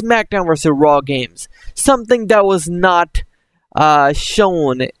like SmackDown versus Raw games, something that was not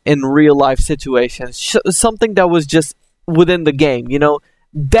shown in real life situations, something that was just within the game, you know.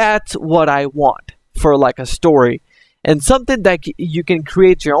 That's what I want for like a story, and something that you can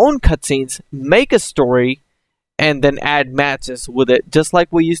create your own cutscenes, make a story, and then add matches with it, just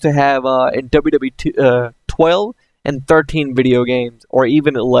like we used to have in WWE 12 and 13 video games, or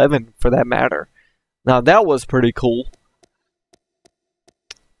even 11 for that matter. Now that was pretty cool.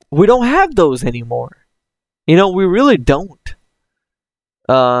 We don't have those anymore. You know, we really don't.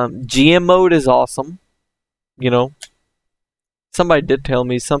 GM mode is awesome. You know, somebody did tell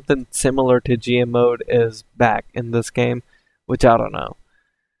me something similar to GM mode is back in this game, which I don't know.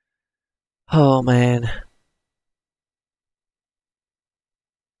 Oh man.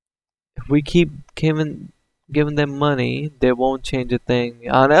 If we keep giving them money, they won't change a thing.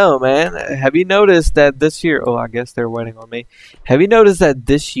 I know, man. Have you noticed that this year... Oh, I guess they're waiting on me. Have you noticed that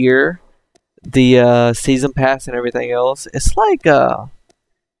this year, the season pass and everything else, it's like $5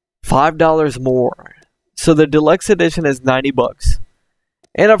 more. So the deluxe edition is $90.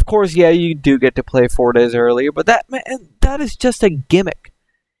 And of course, yeah, you do get to play 4 days earlier, but that, man, that is just a gimmick.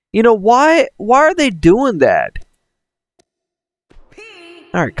 You know, why are they doing that?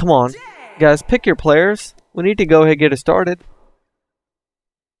 Alright, come on. Guys, pick your players. We need to go ahead and get it started.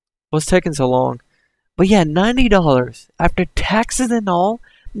 What's taking so long? But yeah, $90 after taxes and all.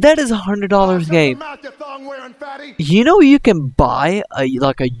 That is $100 game. You know, you can buy a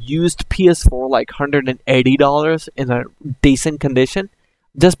used PS4 like $180 in a decent condition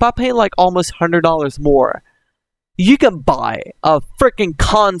just by paying like almost $100 more. You can buy a freaking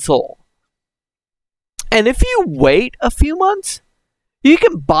console, and if you wait a few months, you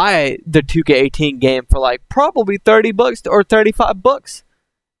can buy the 2K18 game for like probably $30 or $35.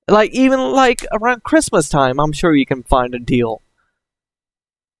 Like even like around Christmas time, I'm sure you can find a deal.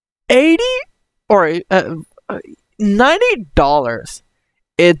 $80 or $90.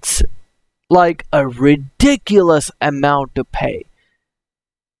 It's like a ridiculous amount to pay.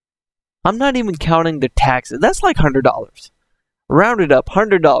 I'm not even counting the taxes. That's like $100. Rounded up,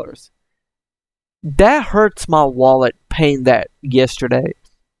 $100. That hurts my wallet paying that yesterday.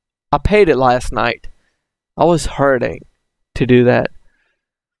 I paid it last night. I was hurting to do that.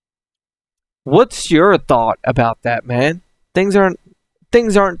 What's your thought about that, man? Things aren't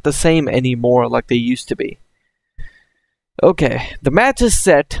the same anymore like they used to be. Okay, the match is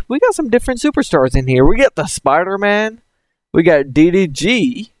set. We got some different superstars in here. We got the Spider-Man. We got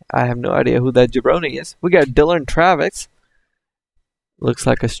DDG. I have no idea who that jabroni is. We got Dylan Travis. Looks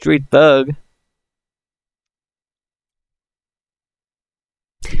like a street thug.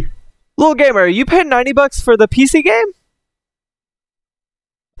 Little gamer, you paid $90 for the PC game?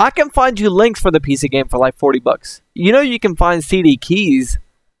 I can find you links for the PC game for like $40. You know you can find CD keys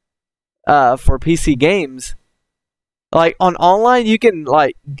for PC games. Like on online, you can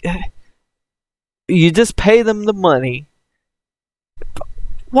like you just pay them the money.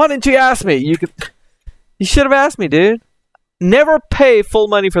 Why didn't you ask me? You should have asked me, dude. Never pay full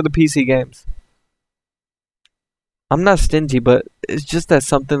money for the PC games. I'm not stingy, but it's just that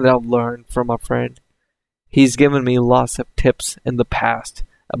something that I've learned from my friend. He's given me lots of tips in the past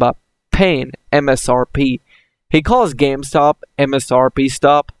about paying MSRP. He calls GameStop MSRP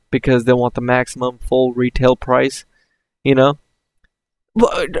stop because they want the maximum full retail price. You know?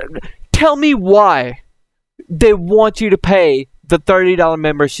 Tell me why they want you to pay the $30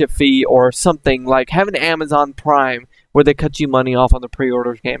 membership fee or something like having Amazon Prime where they cut you money off on the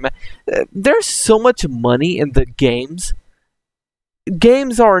pre-orders game. There's so much money in the games.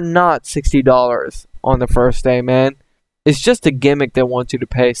 Games are not $60 on the first day, man. It's just a gimmick that wants you to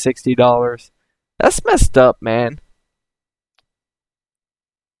pay $60. That's messed up, man.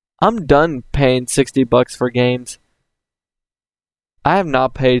 I'm done paying $60 for games. I have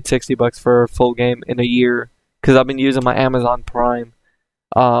not paid $60 for a full game in a year because I've been using my Amazon Prime.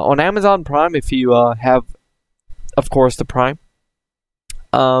 On Amazon Prime, if you have, of course, the Prime,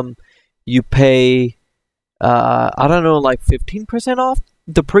 you pay, I don't know, like 15% off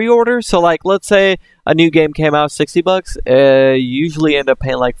the pre-order. So, like, let's say a new game came out $60, you usually end up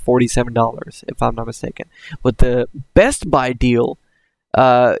paying like $47, if I'm not mistaken. But the Best Buy deal,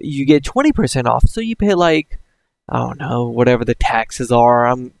 you get 20% off. So you pay like, I don't know, whatever the taxes are.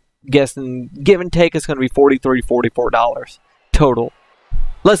 I'm guessing, give and take, it's going to be $43, $44 total.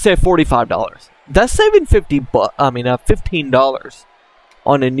 Let's say $45. That's saving $15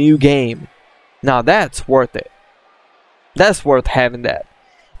 on a new game. Now that's worth it. That's worth having that.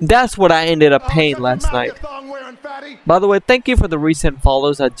 That's what I ended up paying last night. By the way, thank you for the recent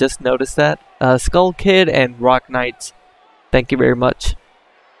follows. I just noticed that. Skull Kid and Rock Knights. Thank you very much.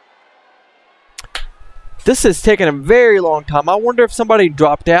 This is taking a very long time. I wonder if somebody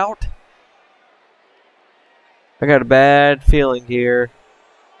dropped out. I got a bad feeling here.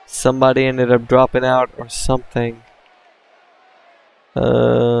 Somebody ended up dropping out or something.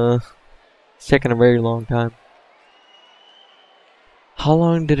 It's taking a very long time. How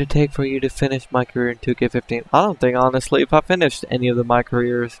long did it take for you to finish my career in 2K15? I don't think, honestly, if I finished any of my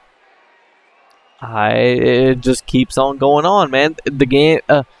careers, it just keeps on going on, man. The game,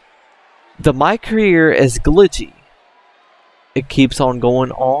 my career is glitchy. It keeps on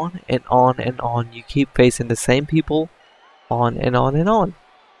going on and on and on. You keep facing the same people on and on and on.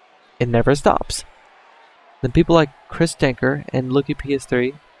 It never stops. Then people like Chris Denker and Looky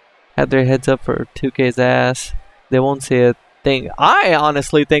PS3 have their heads up for 2K's ass. They won't say a thing. I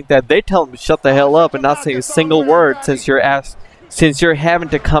honestly think that they tell them to shut the hell up and not say a single word since you're having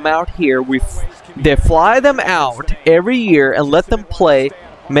to come out here. They fly them out every year and let them play.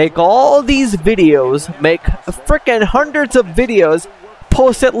 Make all these videos, make freaking hundreds of videos,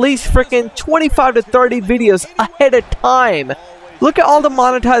 post at least freaking 25 to 30 videos ahead of time. Look at all the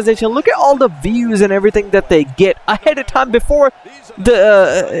monetization, look at all the views and everything that they get ahead of time before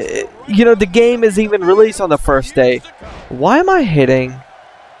the the game is even released on the first day. Why am I hitting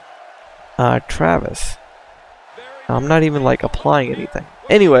Travis? I'm not even like applying anything.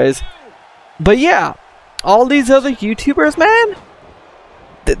 Anyways, but yeah, all these other YouTubers, man,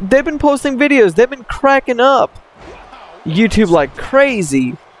 they've been posting videos. They've been cracking up YouTube like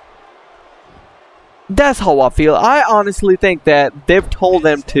crazy. That's how I feel. I honestly think that they've told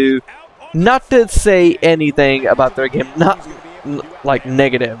them to not to say anything about their game. Not like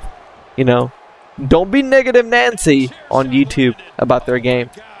negative. You know. Don't be negative Nancy on YouTube about their game.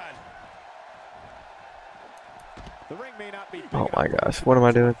 Oh my gosh. What am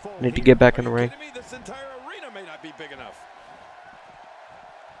I doing? I need to get back in the ring.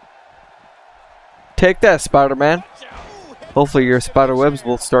 Take that, Spider-Man. Hopefully your spider webs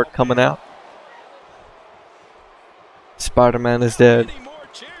will start coming out. Spider-Man is dead.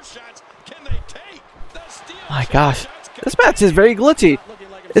 My gosh. This match is very glitchy.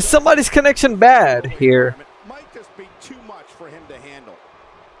 Is somebody's connection bad here?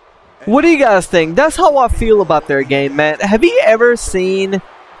 What do you guys think? That's how I feel about their game, man. Have you ever seen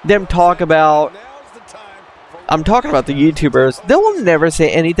them talk about... I'm talking about the YouTubers. They will never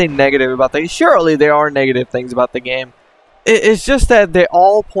say anything negative about the... Surely there are negative things about the game. It's just that they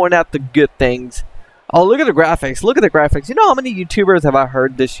all point out the good things. Oh, look at the graphics. Look at the graphics. You know how many YouTubers have I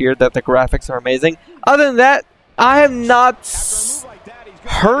heard this year that the graphics are amazing? Other than that, I have not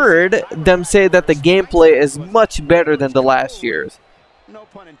heard them say that the gameplay is much better than the last year's.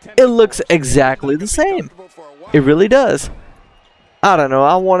 It looks exactly the same. It really does. I don't know.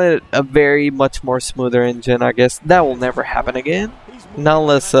 I wanted a very much more smoother engine. I guess that will never happen again. Not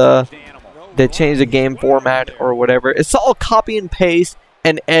unless they change the game format or whatever. It's all copy and paste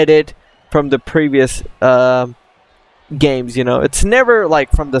and edit from the previous games, you know. It's never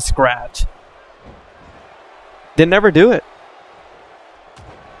like from the scratch. They never do it.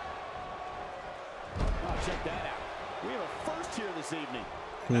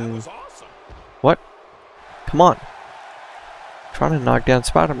 What? Come on. Trying to knock down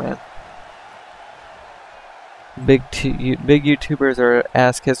Spider-Man. Big YouTubers are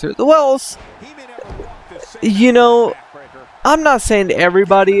ass kissers. Well, you know, I'm not saying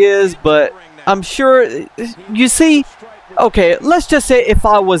everybody is, but I'm sure, you see, okay, let's just say if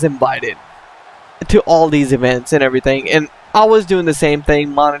I was invited to all these events and everything, and I was doing the same thing,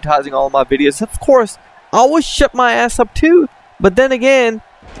 monetizing all my videos, of course, I would shut my ass up too. But then again,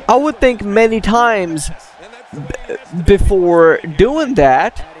 I would think many times before doing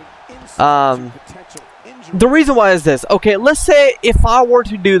that. The reason why is this. Okay, let's say if I were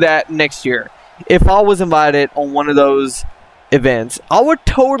to do that next year, if I was invited on one of those events, I would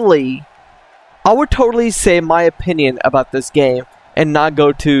totally say my opinion about this game and not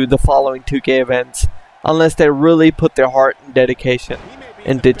go to the following 2K events unless they really put their heart and dedication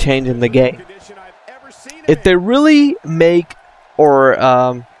into changing the game. If they really make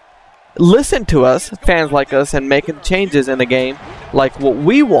or listen to us, fans like us, and making changes in the game like what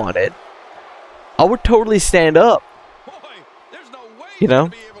we wanted, I would totally stand up. You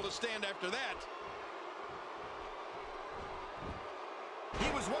know?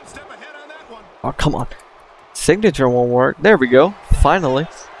 Oh, come on. Signature won't work. There we go. Finally.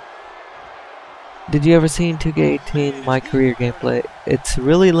 Did you ever see in 2K18 my career gameplay? It's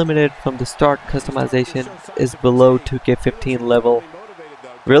really limited from the start. Customization is below 2K15 level.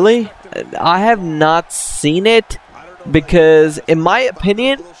 Really? I have not seen it because, in my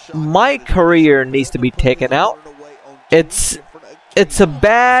opinion, my career needs to be taken out. It's a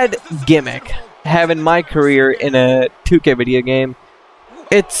bad gimmick. having my career in a 2K video game,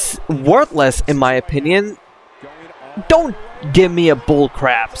 it's worthless in my opinion. Don't give me a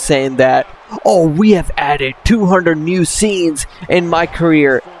bullcrap saying that, oh, we have added 200 new scenes in my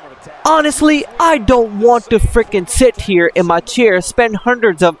career. Honestly, I don't want to freaking sit here in my chair, spend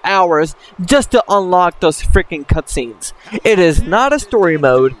hundreds of hours just to unlock those freaking cutscenes. It is not a story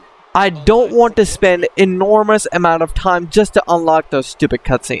mode. I don't want to spend enormous amount of time just to unlock those stupid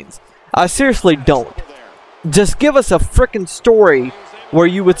cutscenes. I seriously don't. Just give us a freaking story where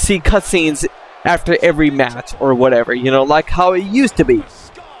you would see cutscenes after every match or whatever, you know, like how it used to be.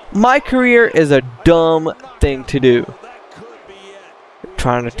 My career is a dumb thing to do.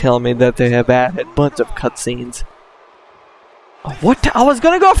 Trying to tell me that they have added a bunch of cutscenes. What? I was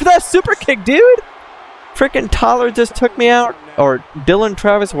gonna go for that super kick, dude! Freaking Tyler just took me out. Or Dylan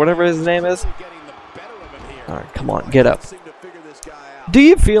Travis, whatever his name is. Alright, come on, get up. Do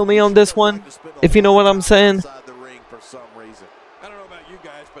you feel me on this one? If you know what I'm saying?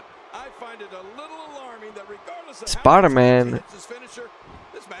 Spider-Man,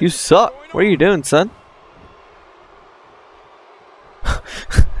 you suck. What are you doing, son?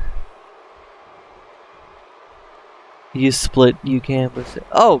 You split, you ambush.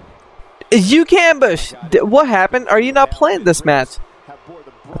 Oh, you ambush. What happened? Are you not playing this match?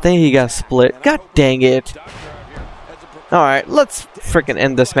 I think he got split. God dang it. Alright, let's freaking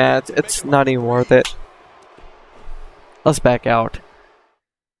end this match. It's not even worth it. Let's back out.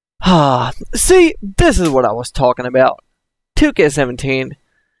 See, this is what I was talking about. 2K17.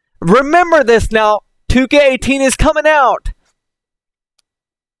 Remember this now. 2K18 is coming out.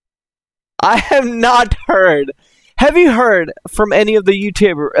 I have not heard. Have you heard from any of the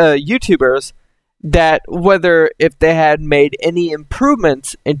YouTubers that whether if they had made any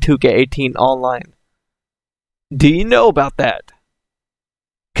improvements in 2K18 online? Do you know about that?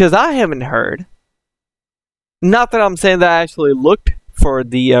 Because I haven't heard. Not that I'm saying that I actually looked for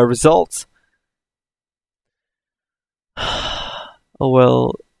the results. Oh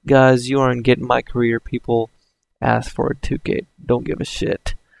well, guys, you aren't getting my career. People ask for a 2K. Don't give a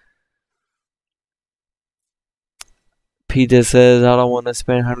shit. Peter says, I don't want to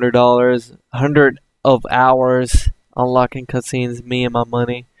spend $100, 100 of hours unlocking cutscenes, me and my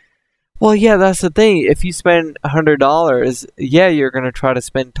money. Well, yeah, that's the thing. If you spend $100, yeah, you're going to try to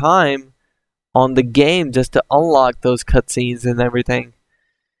spend time on the game just to unlock those cutscenes and everything.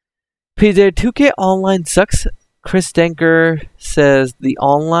 PJ, 2K Online sucks. Chris Denker says, the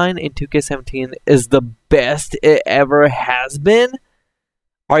online in 2K17 is the best it ever has been?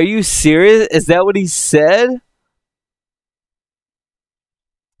 Are you serious? Is that what he said?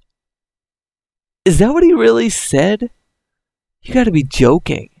 Is that what he really said? You gotta be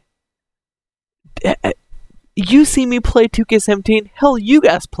joking. You see me play 2K17? Hell, you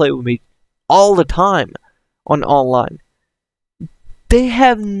guys play with me all the time on online. They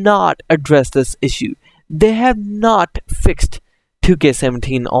have not addressed this issue. They have not fixed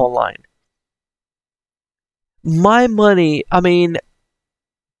 2K17 online. My money, I mean,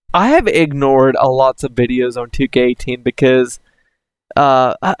 I have ignored a lots of videos on 2K18 because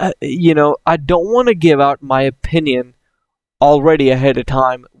you know, I don't want to give out my opinion already ahead of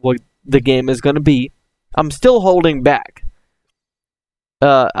time what the game is going to be. I'm still holding back.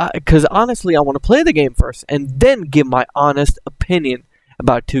 Because honestly, I want to play the game first and then give my honest opinion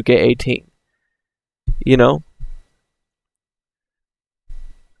about 2K18. You know?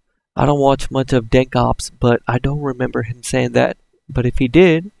 I don't watch much of Dank Ops, but I don't remember him saying that. But if he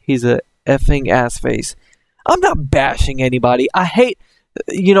did, he's a effing ass face. I'm not bashing anybody. I hate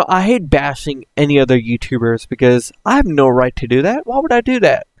bashing any other YouTubers because I have no right to do that. Why would I do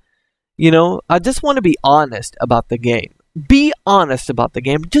that? You know, I just want to be honest about the game. Be honest about the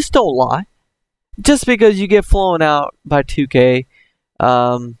game. Just don't lie. Just because you get flown out by 2K,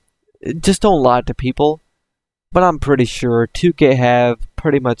 just don't lie to people. But I'm pretty sure 2K have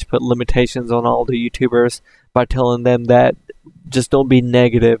pretty much put limitations on all the YouTubers by telling them that just don't be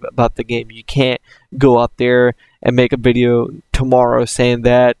negative about the game. You can't go out there and make a video tomorrow saying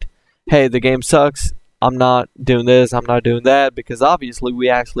that, hey, the game sucks, I'm not doing this, I'm not doing that, because obviously we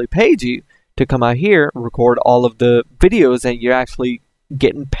actually paid you to come out here, record all of the videos, and you're actually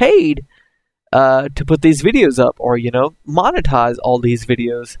getting paid to put these videos up, or, you know, monetize all these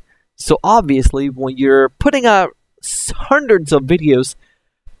videos. So obviously when you're putting out hundreds of videos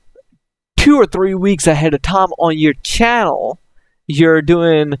 2 or 3 weeks ahead of time on your channel, you're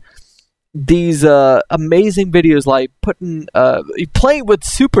doing these amazing videos like playing with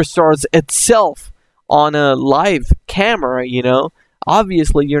Superstars itself on a live camera, you know.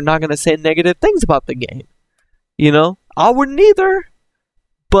 Obviously, you're not going to say negative things about the game. You know, I wouldn't either.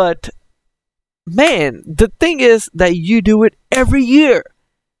 But man, the thing is that you do it every year.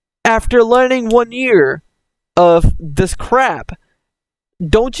 After learning 1 year of this crap,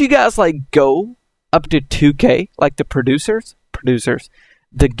 don't you guys like go up to 2K, like the producers,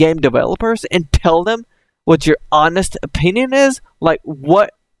 the game developers, and tell them what your honest opinion is? Like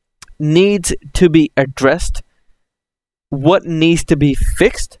what needs to be addressed, what needs to be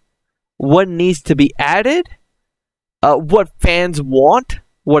fixed, what needs to be added, what fans want,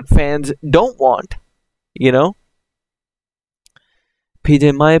 what fans don't want, you know? PJ,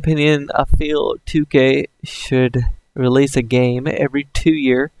 in my opinion, I feel 2K should release a game every 2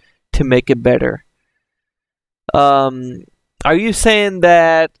 years to make it better. Are you saying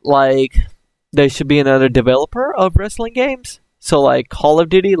that, like, there should be another developer of wrestling games? So, like, Call of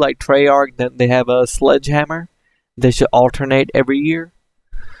Duty, like Treyarch, then they have a Sledgehammer. They should alternate every year.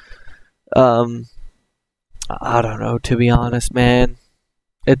 I don't know, to be honest, man.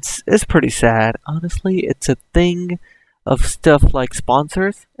 It's pretty sad. Honestly, it's a thing of stuff like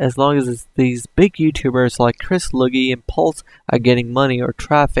sponsors. As long as it's these big YouTubers like Chris Luggy and Pulse are getting money or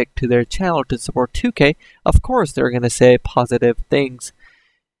traffic to their channel to support 2K, of course they're going to say positive things.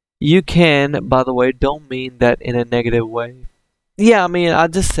 You can, by the way, don't mean that in a negative way. Yeah, I mean, I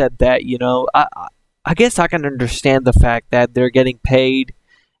just said that, you know. I guess I can understand the fact that they're getting paid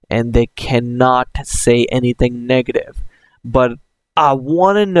and they cannot say anything negative. But I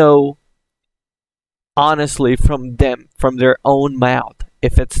want to know honestly from them, from their own mouth.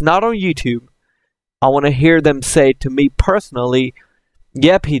 If it's not on YouTube, I want to hear them say to me personally,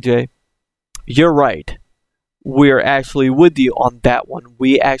 yeah, PJ, you're right. We're actually with you on that one.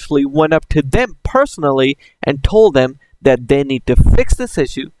 We actually went up to them personally and told them that they need to fix this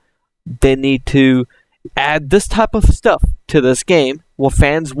issue. They need to add this type of stuff to this game, what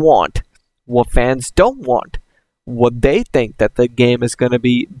fans want, what fans don't want, what they think that the game is going to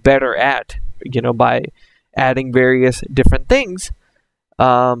be better at, you know, by adding various different things.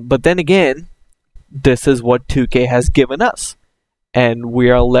 But then again, this is what 2K has given us, and we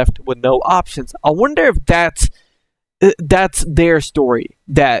are left with no options. I wonder if that's their story,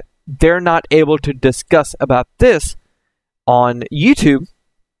 that they're not able to discuss about this on YouTube.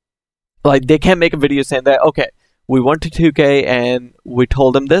 Like, they can't make a video saying that, okay, we went to 2K and we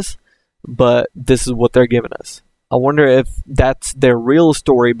told them this, but this is what they're giving us. I wonder if that's their real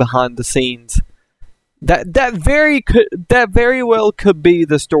story behind the scenes. That very well could be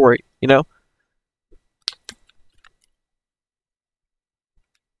the story, you know?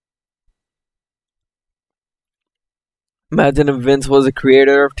 Imagine if Vince was a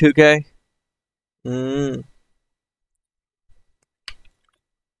creator of 2K.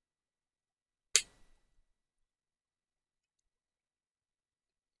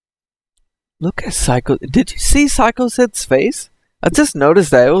 Look at Psycho. Did you see Psycho Sid's face? I just noticed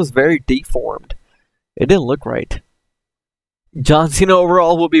that it was very deformed. It didn't look right. John Cena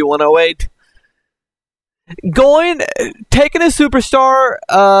overall will be 108. Taking a superstar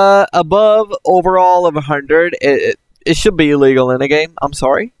above overall of 100, it should be illegal in a game. I'm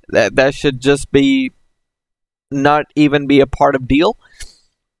sorry. That should just be not even be a part of deal.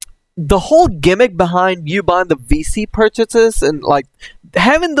 The whole gimmick behind you buying the VC purchases and like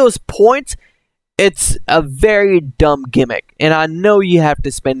having those points, it's a very dumb gimmick. And I know you have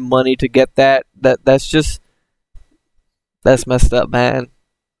to spend money to get that. That's messed up, man.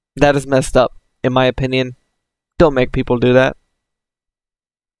 That is messed up, in my opinion. Don't make people do that.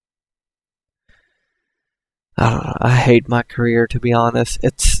 I don't know. I hate my career, to be honest.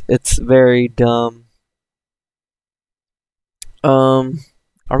 It's very dumb.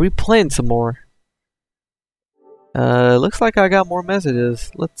 Are we playing some more? Looks like I got more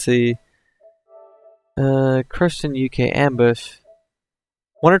messages. Let's see. Christian UK ambush.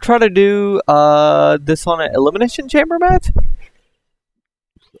 Want to try to do this on an elimination chamber match?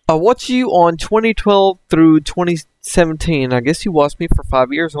 I watched you on 2012 through 2017. I guess you watched me for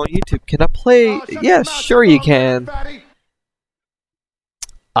 5 years on YouTube. Can I play? Yeah, sure you can.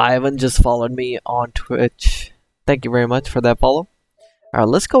 Ivan just followed me on Twitch. Thank you very much for that follow. Alright,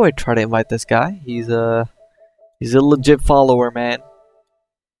 let's go ahead and try to invite this guy. He's a legit follower, man.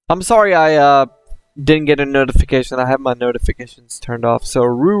 I'm sorry I didn't get a notification. I have my notifications turned off. So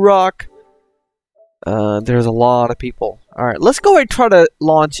Rock, there's a lot of people. Alright, let's go ahead and try to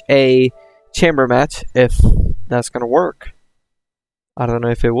launch a chamber match if that's gonna work. I don't know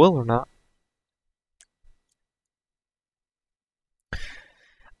if it will or not.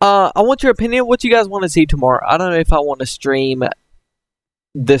 I want your opinion. What you guys want to see tomorrow? I don't know if I want to stream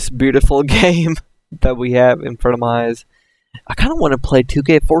this beautiful game that we have in front of my eyes. I kind of want to play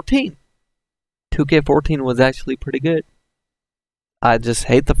 2K14. 2K14 was actually pretty good. I just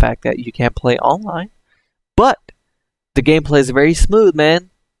hate the fact that you can't play online. But the gameplay is very smooth, man.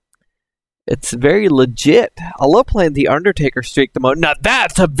 It's very legit. I love playing the Undertaker streak mode. Now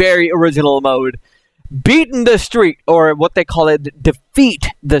that's a very original mode. Beating the streak, or what they call it, defeat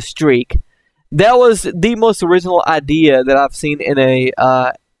the streak. That was the most original idea that I've seen in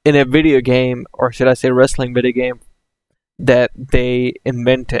a video game, or should I say wrestling video game, that they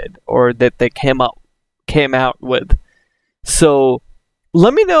invented or that they came out with. So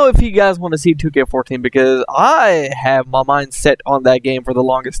let me know if you guys want to see 2K14, because I have my mind set on that game for the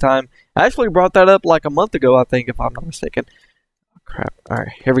longest time. I actually brought that up like a month ago, I think, if I'm not mistaken. Oh, crap.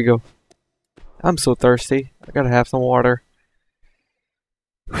 Alright, here we go. I'm so thirsty. I gotta have some water.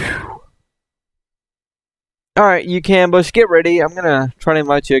 Alright, you can, Bush, get ready. I'm gonna try to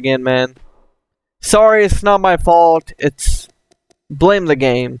invite you again, man. Sorry, it's not my fault. It's... blame the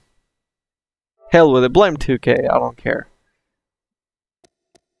game. Hell with it. Blame 2K. I don't care.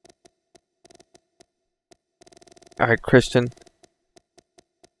 Alright, Christian.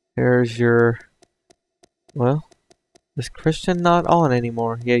 Here's your... well, is Christian not on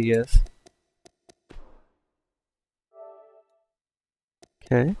anymore? Yeah, he is.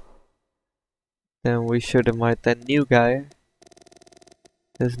 Okay. Then we should invite that new guy.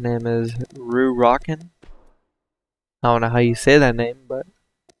 His name is Rue Rockin'. I don't know how you say that name, but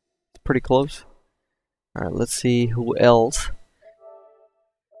it's pretty close. Alright, let's see who else.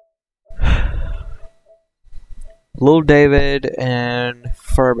 Lil David and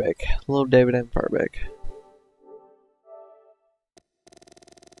Furbic. Lil David and Furbic.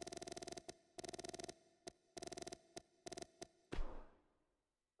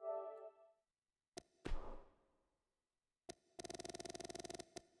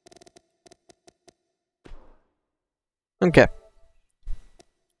 Okay.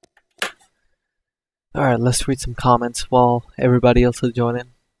 Alright, let's read some comments while everybody else is joining.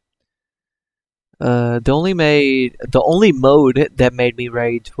 The only mode that made me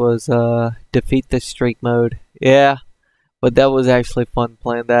rage was defeat the streak mode. Yeah, but that was actually fun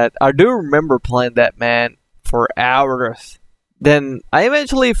playing that. I do remember playing that, man, for hours. Then I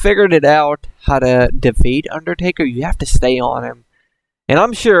eventually figured it out how to defeat Undertaker. You have to stay on him. And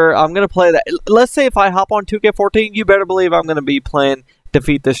I'm sure I'm going to play that. Let's say if I hop on 2K14, you better believe I'm going to be playing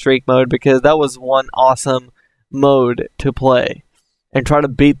defeat the streak mode, because that was one awesome mode to play and try to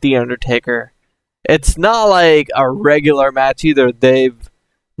beat the Undertaker. It's not like a regular match either. They've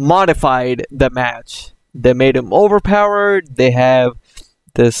modified the match. They made him overpowered. They have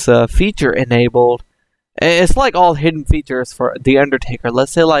this feature enabled. It's like all hidden features for the Undertaker.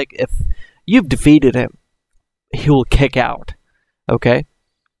 Let's say like if you've defeated him, he will kick out. Okay?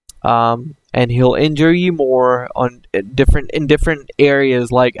 And he'll injure you more on in different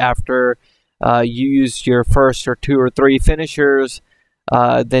areas, like after you use your first or two or three finishers,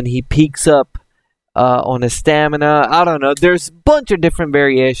 then he peaks up on his stamina. I don't know. There's a bunch of different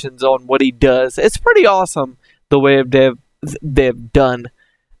variations on what he does. It's pretty awesome the way they've done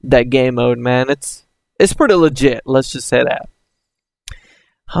that game mode, man. It's pretty legit. Let's just say that.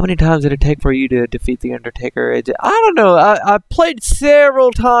 How many times did it take for you to defeat the Undertaker? I don't know. I played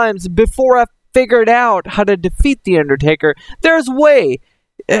several times before I figured out how to defeat the Undertaker. There's a way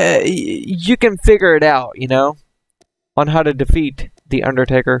you can figure it out, you know, on how to defeat the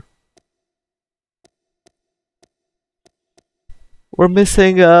Undertaker. We're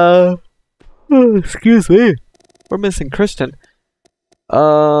missing, excuse me. We're missing Christian.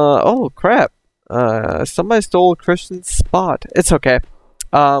 Oh, crap. Somebody stole Christian's spot. It's okay.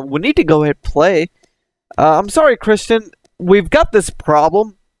 We need to go ahead and play. I'm sorry, Christian. We've got this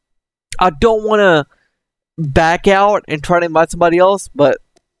problem. I don't want to back out and try to invite somebody else, but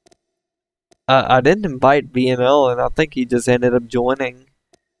I didn't invite VML, and I think he just ended up joining.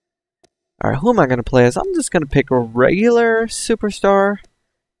 Alright, who am I going to play as? I'm just going to pick a regular superstar,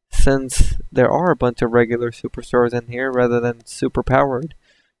 since there are a bunch of regular superstars in here rather than super-powered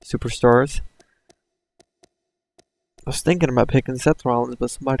superstars. I was thinking about picking Seth Rollins,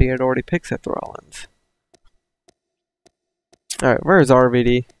 but somebody had already picked Seth Rollins. Alright, where is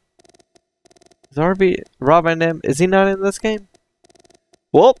RVD? Is Rob Van Dam, is he not in this game?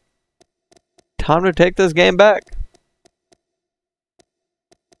 Well, time to take this game back.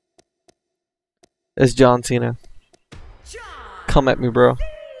 It's John Cena. Come at me, bro.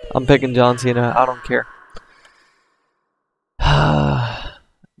 I'm picking John Cena. I don't care.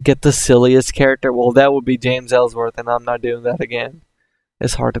 Get the silliest character. Well, that would be James Ellsworth, and I'm not doing that again.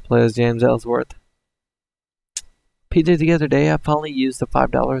 It's hard to play as James Ellsworth. PJ, the other day, I finally used the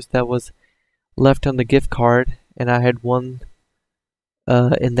 $5 that was left on the gift card, and I had won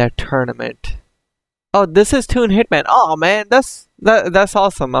in that tournament. Oh, this is Toon Hitman. Oh man, that's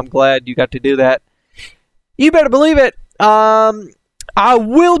awesome. I'm glad you got to do that. You better believe it. I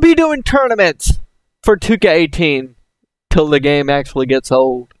will be doing tournaments for 2K18 till the game actually gets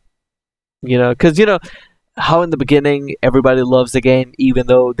old. You know, because you know how in the beginning everybody loves the game even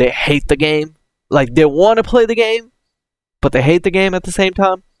though they hate the game. Like they want to play the game, but they hate the game at the same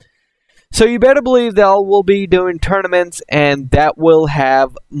time. So you better believe that I will be doing tournaments and that will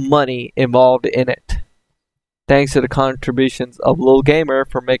have money involved in it. Thanks to the contributions of Lil Gamer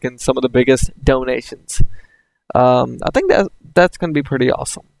for making some of the biggest donations. I think that's going to be pretty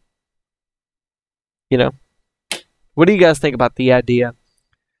awesome. You know, what do you guys think about the idea?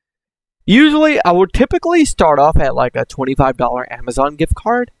 Usually, I would typically start off at like a $25 Amazon gift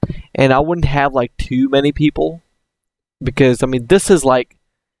card, and I wouldn't have like too many people because I mean this is like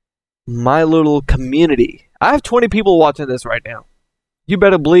my little community. I have 20 people watching this right now. You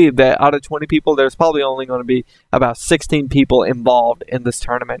better believe that out of 20 people, there's probably only going to be about 16 people involved in this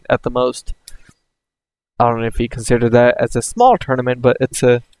tournament at the most. I don't know if you consider that as a small tournament, but it's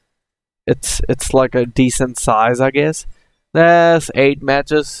like a decent size, I guess. That's 8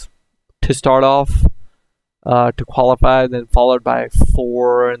 matches to start off, to qualify, then followed by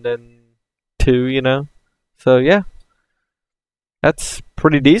 4 and then 2, you know. So yeah, that's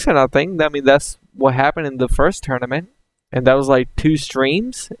pretty decent, I think. I mean, that's what happened in the first tournament, and that was like 2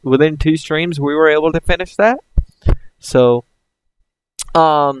 streams. Within 2 streams, we were able to finish that. So,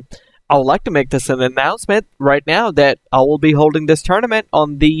 I would like to make this an announcement right now that I will be holding this tournament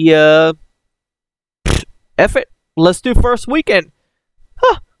on the F it. Let's do first weekend.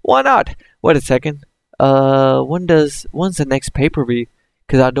 Huh, why not? Wait a second. When's the next pay-per-view?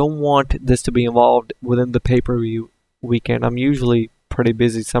 Because I don't want this to be involved within the pay-per-view weekend. I'm usually pretty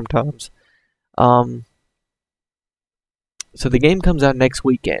busy sometimes. So the game comes out next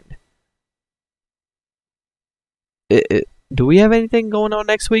weekend. Do we have anything going on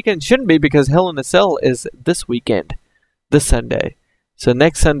next weekend? Shouldn't be, because Hell in a Cell is this weekend, this Sunday. So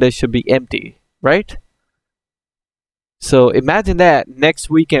next Sunday should be empty, right? So imagine that next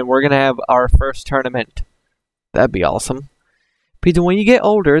weekend we're gonna have our first tournament. That'd be awesome. Peter, when you get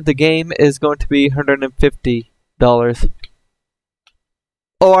older, the game is going to be $150.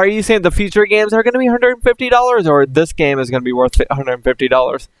 Oh, are you saying the future games are going to be $150, or this game is going to be worth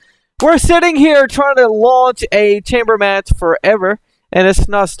 $150? We're sitting here trying to launch a chamber match forever, and it's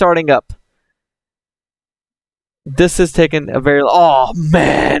not starting up. This is taking a very... Oh,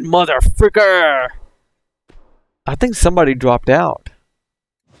 man, motherfricker! I think somebody dropped out.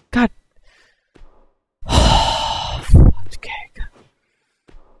 God. Fudge cake.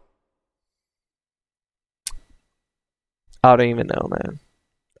 I don't even know, man.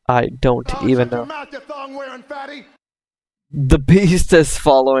 I don't even know. The Beast is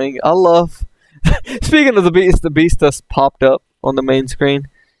following. I love... Speaking of the Beast just popped up on the main screen.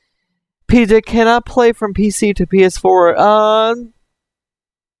 PJ, can I play from PC to PS4?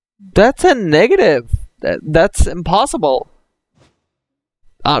 That's a negative. That's impossible.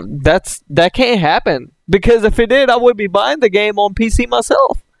 That can't happen. Because if it did, I would be buying the game on PC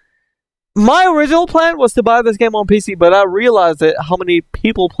myself. My original plan was to buy this game on PC, but I realized that how many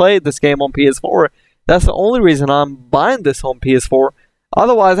people played this game on PS4. That's the only reason I'm buying this on PS4.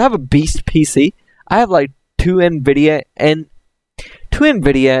 Otherwise, I have a beast PC. I have like two NVIDIA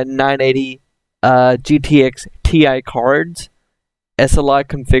 980 GTX Ti cards, SLI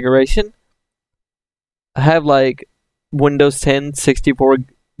configuration. I have like Windows 10, 64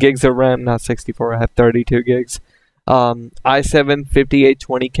 gigs of RAM, not 64, I have 32 gigs. i7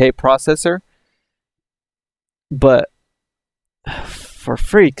 5820K processor. But for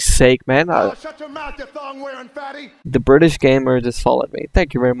freak's sake, man, shut your mouth, you thong-wearing fatty. The British Gamer just followed me.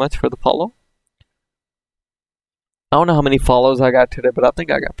 Thank you very much for the follow. I don't know how many follows I got today, but I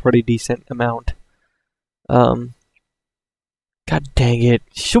think I got a pretty decent amount. God dang it.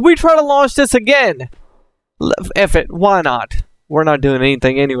 Should we try to launch this again? F it, why not? We're not doing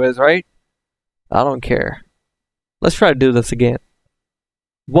anything anyways, right? I don't care. Let's try to do this again.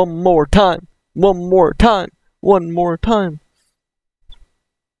 One more time. One more time. One more time.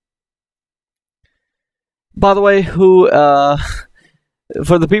 By the way, for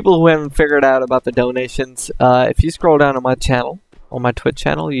the people who haven't figured out about the donations, if you scroll down on my channel, on my Twitch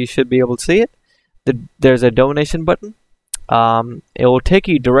channel, you should be able to see it. There's a donation button. It will take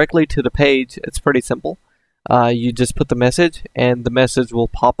you directly to the page. It's pretty simple. You just put the message, and the message will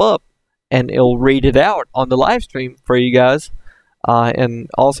pop up, and it'll read it out on the live stream for you guys. And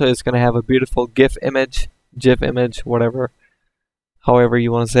also, it's going to have a beautiful GIF image, whatever, however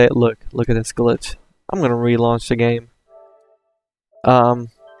you want to say it. Look at this glitch. I'm going to relaunch the game.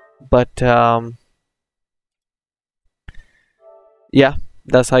 Yeah,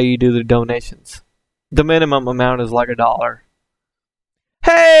 that's how you do the donations. The minimum amount is like $1.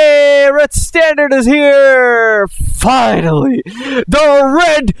 Hey, Red Standard is here! Finally! The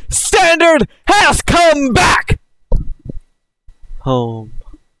Red Standard has come back! Home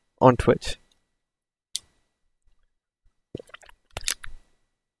on Twitch.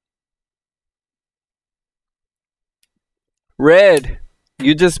 Red,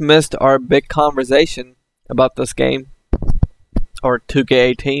 you just missed our big conversation about this game. Or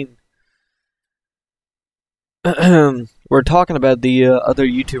 2K18. We're talking about the other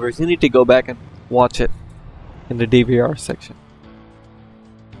YouTubers. You need to go back and watch it in the DVR section.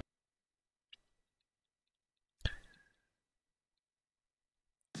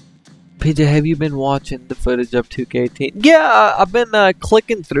 PJ, have you been watching the footage of 2K18? Yeah, I've been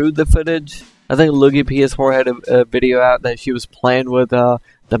clicking through the footage. I think Loogie PS4 had a video out that she was playing with the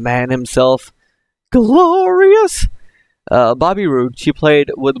man himself. Glorious! Bobby Roode. She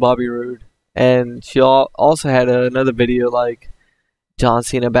played with Bobby Roode. And she also had another video like John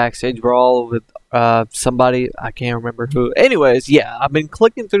Cena backstage brawl with somebody. I can't remember who. Anyways, yeah, I've been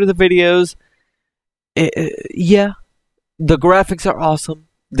clicking through the videos. Yeah, the graphics are awesome.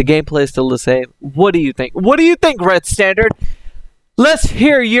 The gameplay is still the same. What do you think? What do you think, Red Standard? Let's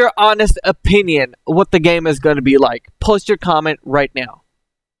hear your honest opinion what the game is going to be like. Post your comment right now.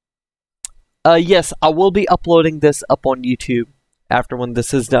 Yes, I will be uploading this up on YouTube after when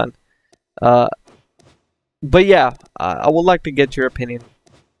this is done. But yeah, I would like to get your opinion.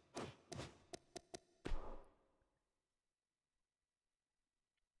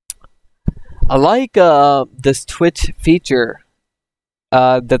 I like this Twitch feature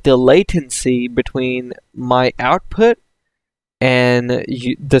that the latency between my output and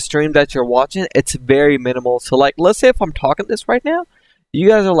the stream that you're watching, it's very minimal. So like, let's say if I'm talking this right now, you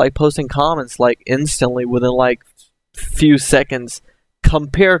guys are like posting comments like instantly within like few seconds.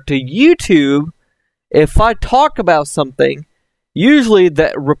 Compared to YouTube, if I talk about something, usually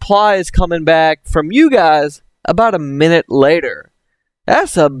the reply is coming back from you guys about a minute later.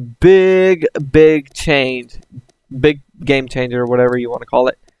 That's a big change. Big game changer, or whatever you want to call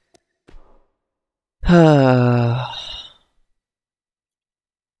it.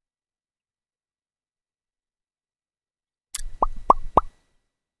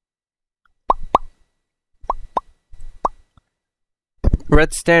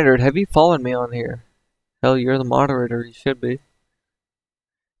 Red Standard, have you followed me on here? Hell, you're the moderator. You should be.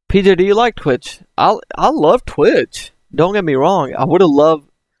 PJ, do you like Twitch? I love Twitch. Don't get me wrong. I would have loved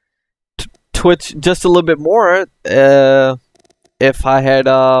Twitch just a little bit more if I had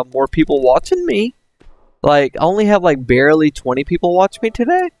more people watching me. Like, I only have like barely 20 people watch me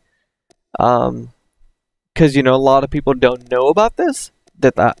today. Because, you know, a lot of people don't know about this.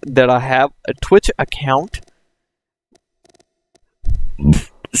 That I have a Twitch account.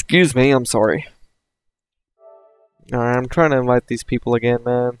 Excuse me, I'm sorry. Alright, I'm trying to invite these people again,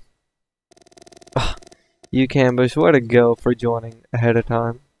 man. You can, Bush, way to go for joining ahead of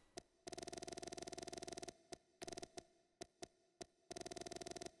time.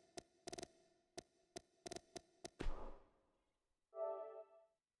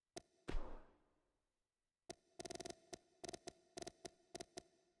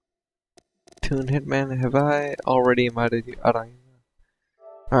 Toon Hitman, have I already invited you? I don't even know.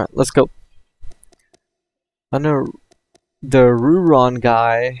 Alright, let's go. I know the Ruron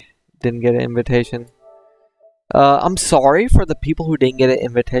guy didn't get an invitation. I'm sorry for the people who didn't get an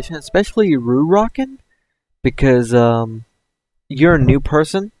invitation, especially Rurockin, because you're a new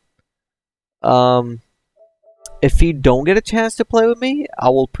person. If you don't get a chance to play with me, I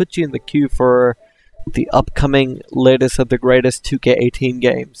will put you in the queue for the upcoming latest of the greatest 2K18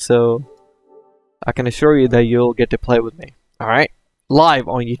 game. So I can assure you that you'll get to play with me. Alright? Live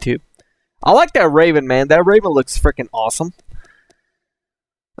on YouTube. I like that Raven, man. That Raven looks freaking awesome.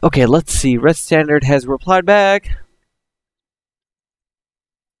 Okay, let's see. Red Standard has replied back.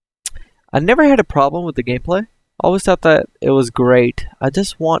 I never had a problem with the gameplay. I always thought that it was great. I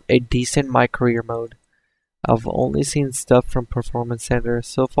just want a decent My Career mode. I've only seen stuff from Performance Center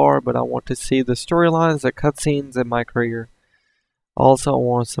so far, but I want to see the storylines, the cutscenes, and My Career. Also, I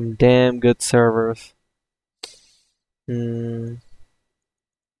want some damn good servers.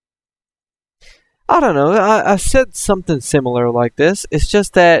 I don't know, I said something similar like this. It's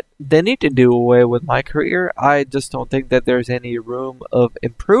just that they need to do away with My Career. I just don't think that there's any room of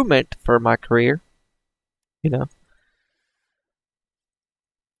improvement for My Career. You know?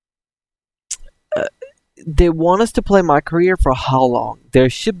 They want us to play My Career for how long? There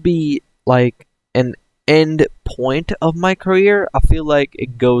should be, like, an end point of My Career. I feel like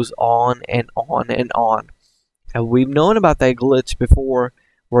it goes on and on and on. And we've known about that glitch before,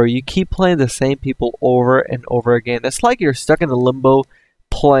 where you keep playing the same people over and over again. It's like you're stuck in a limbo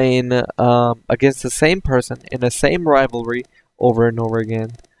playing against the same person in the same rivalry over and over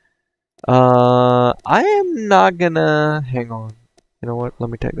again. I am not gonna... Hang on. You know what? Let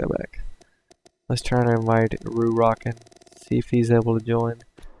me take that back. Let's try to invite Roo Rockin'. See if he's able to join.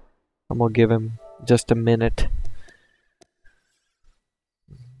 I'm gonna give him just a minute.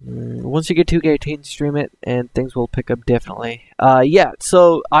 Once you get 2K18, stream it, and things will pick up definitely. Yeah,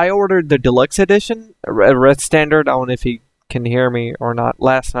 so I ordered the deluxe edition, red standard. I don't know if you can hear me or not.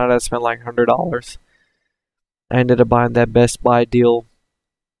 Last night I spent like $100. I ended up buying that Best Buy deal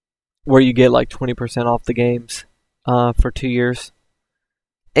where you get like 20% off the games for 2 years.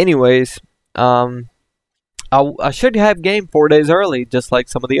 Anyways, I should have game 4 days early, just like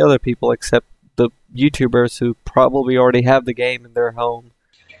some of the other people, except the YouTubers who probably already have the game in their home.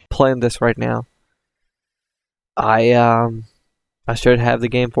 Playing this right now. I should have the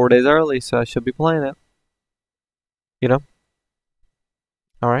game 4 days early, so I should be playing it. You know?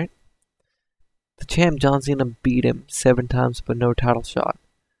 Alright. The champ John Cena beat him 7 times but no title shot.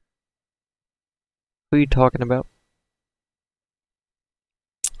 Who are you talking about?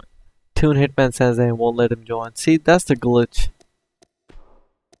 Toon Hitman says they won't let him join. See, that's the glitch.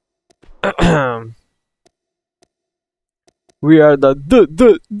 We are the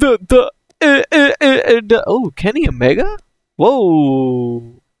oh, Kenny Omega?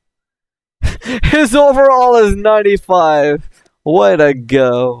 Whoa. His overall is 95. Way to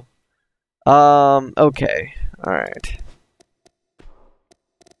go. Okay. Alright.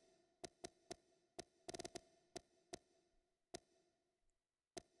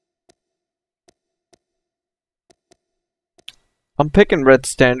 I'm picking Red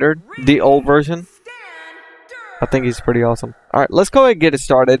Standard, the old version. I think he's pretty awesome. Alright, let's go ahead and get it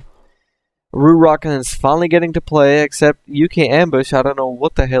started. Roo Rockin' is finally getting to play, except UK Ambush. I don't know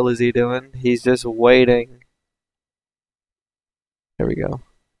what the hell is he doing. He's just waiting. There we go.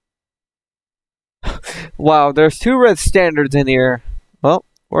 Wow, there's 2 red standards in here. Well,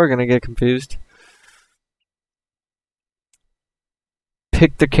 we're gonna get confused.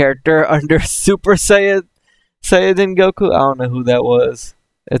 Pick the character under Super Saiyajin Goku. I don't know who that was.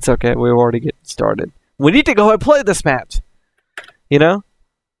 It's okay, we're already getting started. We need to go and play this match. You know?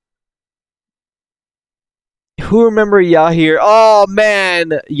 Who remember Yahir? Oh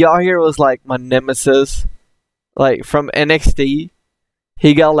man! Yahir was like my nemesis. Like from NXT.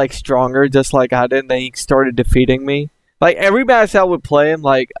 He got like stronger just like I did, and then he started defeating me. Like every match I would play him,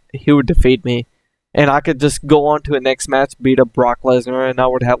 like he would defeat me. And I could just go on to a next match, beat up Brock Lesnar, and I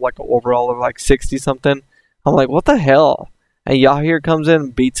would have like an overall of like 60 something. I'm like, what the hell? And Yahir comes in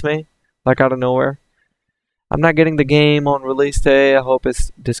and beats me. Like out of nowhere. I'm not getting the game on release day. I hope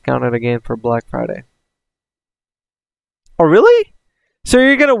it's discounted again for Black Friday. Oh, really? So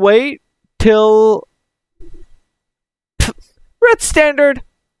you're gonna wait till Red Standard?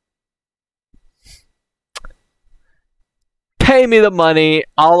 Pay me the money.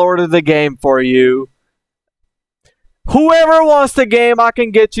 I'll order the game for you. Whoever wants the game, I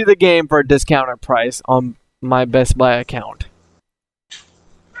can get you the game for a discounted price on my Best Buy account.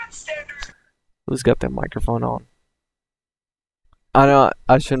 Who's got their microphone on? I know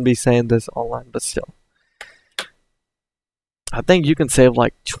I shouldn't be saying this online, but still. I think you can save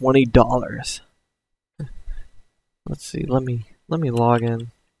like $20. Let's see. Let me log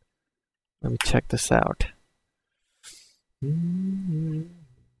in. Let me check this out. WWE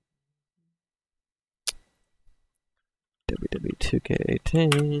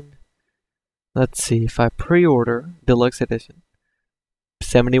 2K18. Let's see if I pre-order Deluxe Edition.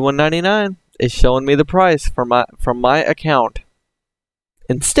 $71.99 is showing me the price from my account.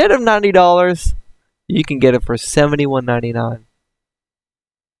 Instead of $90, you can get it for $71.99.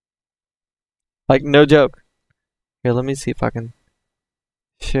 Like no joke. Here, let me see if I can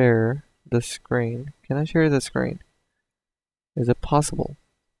share the screen. Can I share the screen? Is it possible?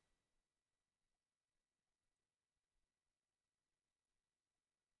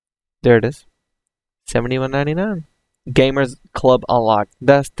 There it is. $71.99. Gamers Club Unlocked.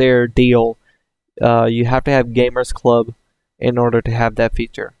 That's their deal. You have to have Gamers Club in order to have that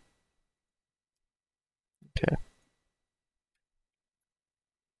feature. Okay.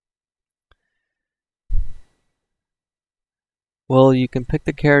 Well, you can pick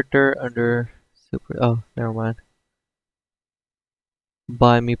the character under Super... Oh, never mind.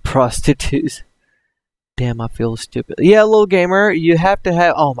 Buy me prostitutes. Damn, I feel stupid. Yeah, little gamer, you have to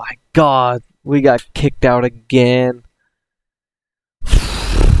have... Oh my god, we got kicked out again.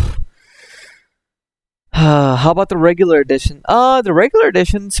 How about the regular edition? The regular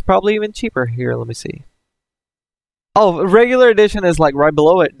edition's probably even cheaper. Here, let me see. Oh, regular edition is like right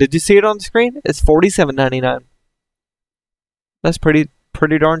below it. Did you see it on the screen? It's $47.99. That's pretty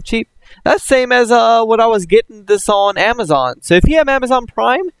darn cheap. That's same as what I was getting this on Amazon. So if you have Amazon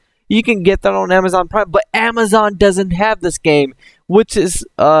Prime, you can get that on Amazon Prime. But Amazon doesn't have this game, which is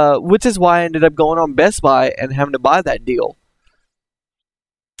why I ended up going on Best Buy and having to buy that deal.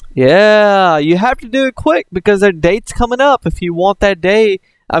 Yeah, you have to do it quick because their date's coming up. If you want that day,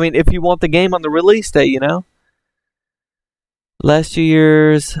 I mean, if you want the game on the release day, you know. Last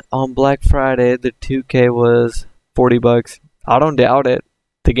year's on Black Friday, the 2K was $40. I don't doubt it.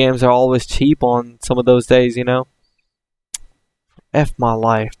 The games are always cheap on some of those days, you know. F my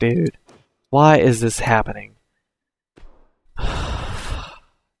life, dude. Why is this happening?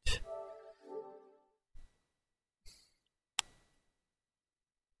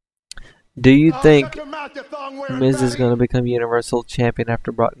 Do you think Miz is going to become Universal Champion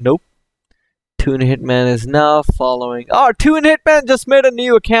after Brock? Nope. Toon Hitman is now following. Oh, Toon Hitman just made a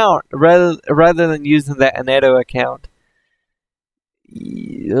new account rather than using that Aneto account.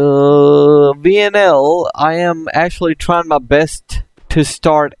 VNL, I am actually trying my best to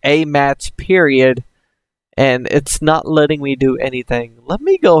start a match, period, and it's not letting me do anything. Let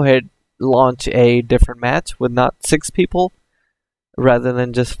me go ahead and launch a different match with not 6 people rather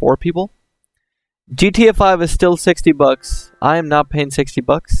than just 4 people. GTA 5 is still $60. I am not paying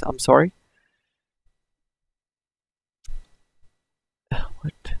 $60. I'm sorry.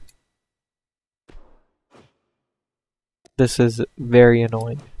 What? This is very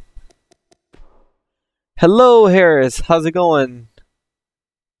annoying. Hello, Harris. How's it going?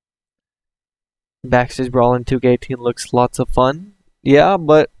 Backstage Brawl in 2K18 looks lots of fun. Yeah,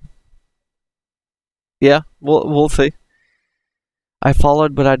 but yeah, we'll see. I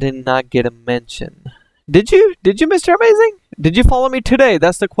followed, but I did not get a mention. Did you, Mr. Amazing? Did you follow me today?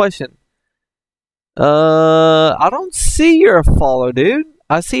 That's the question. I don't see your follow, dude.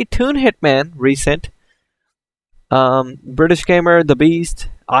 I see Toon Hitman, recent. British Gamer, The Beast,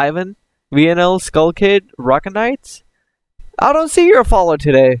 Ivan, VNL, Skull Kid, Rocket Knights. I don't see your follow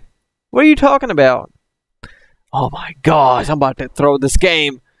today. What are you talking about? Oh my gosh, I'm about to throw this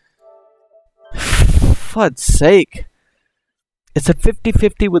game. For God's sake. It's a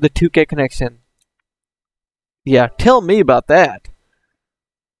 50-50 with a 2K connection. Yeah, tell me about that.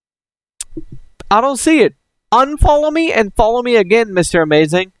 I don't see it. Unfollow me and follow me again, Mr.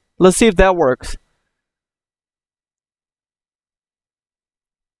 Amazing. Let's see if that works.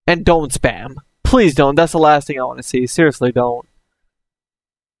 And don't spam. Please don't. That's the last thing I want to see. Seriously, don't.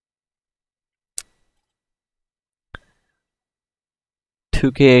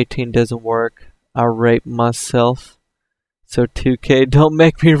 $2K18 doesn't work. I rape myself. So 2K, don't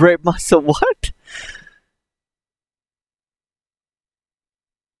make me rape myself. What?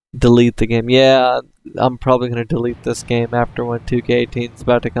 Delete the game. Yeah, I'm probably going to delete this game after when 2K18 is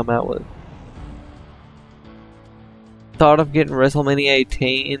about to come out with. Thought of getting WrestleMania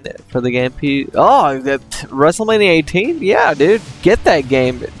 18 for the game. Oh, that WrestleMania 18? Yeah, dude. Get that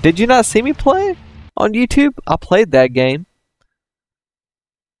game. Did you not see me play on YouTube? I played that game.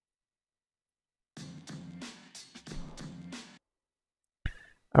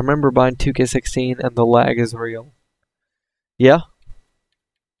 I remember buying 2K16 and the lag is real. Yeah.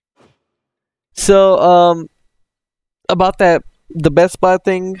 So, about that, the Best Buy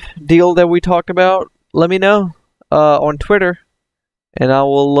thing deal that we talked about, let me know on Twitter, and I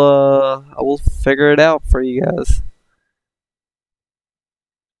will figure it out for you guys.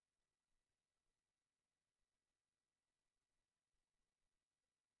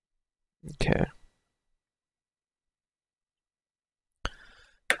 Okay.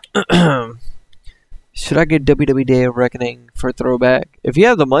 Should I get WWE Day of Reckoning for throwback? If you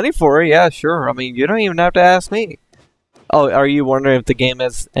have the money for it, yeah, sure. I mean, you don't even have to ask me. Oh, are you wondering if the game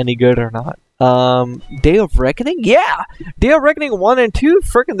is any good or not? Day of Reckoning? Yeah! Day of Reckoning 1 and 2,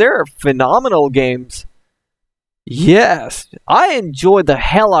 freaking, they're phenomenal games. Yes! I enjoyed the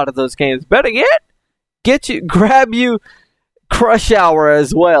hell out of those games. Better yet, grab you Crush Hour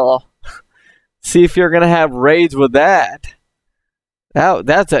as well. See if you're gonna have raids with that.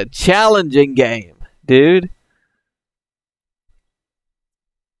 That's a challenging game, dude.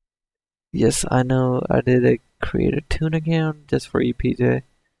 Yes, I know. I did create a Toon account just for you, PJ.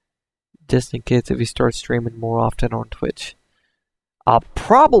 Just in case if you start streaming more often on Twitch. I'll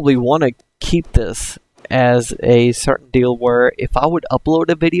probably want to keep this as a certain deal where if I would upload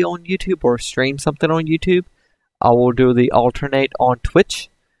a video on YouTube or stream something on YouTube, I will do the alternate on Twitch.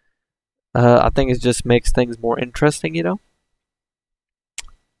 I think it just makes things more interesting, you know?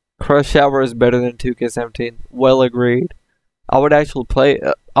 Crush Hour is better than 2K17. Well agreed. I would actually play.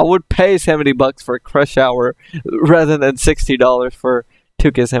 I would pay $70 for a Crush Hour rather than $60 for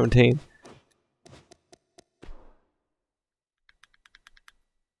 2K17.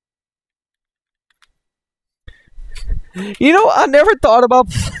 You know, I never thought about.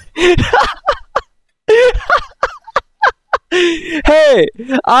 Hey,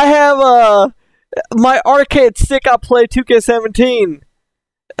 I have my arcade stick. I play 2K17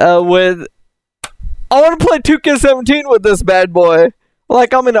 with. I want to play 2K17 with this bad boy,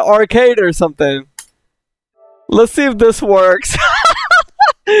 like I'm in an arcade or something. Let's see if this works.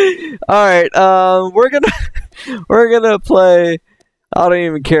 All right, we're gonna play. I don't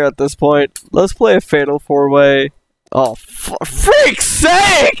even care at this point. Let's play a Fatal 4-Way. Oh, for freak's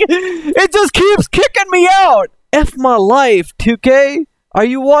sake! It just keeps kicking me out! F my life, 2K! Are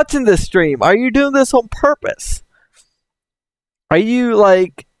you watching this stream? Are you doing this on purpose? Are you,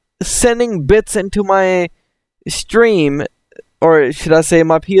 like, sending bits into my stream, or should I say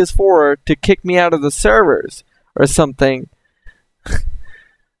my PS4, to kick me out of the servers, or something?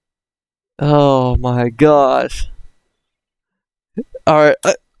 Oh my gosh. Alright,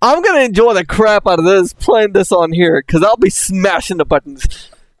 I'm gonna enjoy the crap out of this, playing this on here, because I'll be smashing the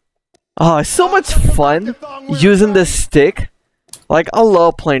buttons. Oh, it's so much fun using this stick. Like, I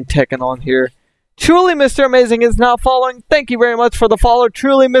love playing Tekken on here. Truly Mr. Amazing is not following. Thank you very much for the follow.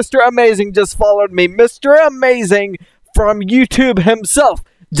 Truly Mr. Amazing just followed me. Mr. Amazing from YouTube himself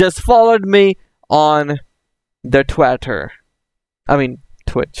just followed me on the Twitter. I mean,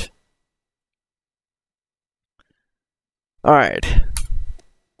 Twitch. Alright.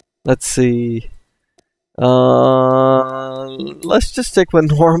 Let's see. Let's just stick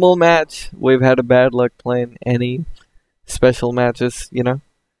with normal match. We've had a bad luck playing any special matches, you know.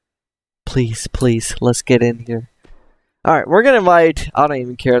 Please, please, let's get in here. Alright, we're gonna invite... I don't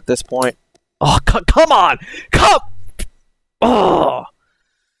even care at this point. Oh, come on! Come! Oh!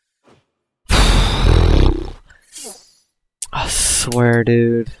 I swear,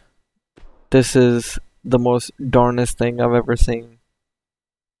 dude. This is the most darnest thing I've ever seen.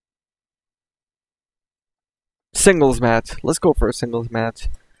 Singles match. Let's go for a singles match.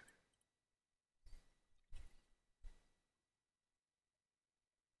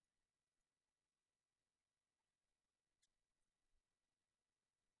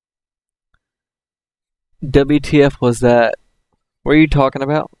 WTF was that? What are you talking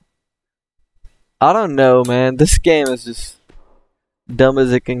about? I don't know, man. This game is just dumb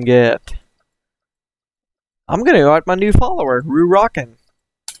as it can get. I'm gonna invite my new follower, Roo Rockin',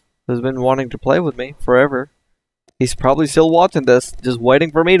 who's been wanting to play with me forever. He's probably still watching this, just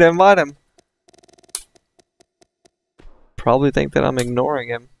waiting for me to invite him. Probably think that I'm ignoring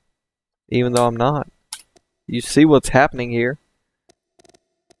him, even though I'm not. You see what's happening here.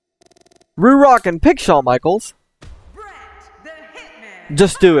 Roo Rockin', pick Shawn Michaels.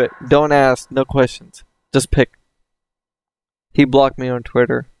 Just do it. Don't ask. No questions. Just pick. He blocked me on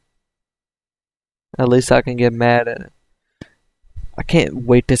Twitter. At least I can get mad at it. I can't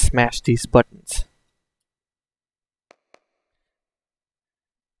wait to smash these buttons.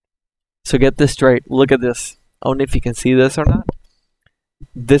 So get this straight. Look at this. I don't know if you can see this or not.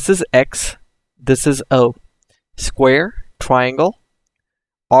 This is X. This is O. Square, triangle,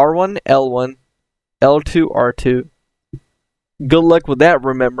 R1, L1, L2, R2. Good luck with that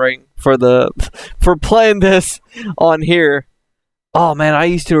remembering for playing this on here. Oh man, I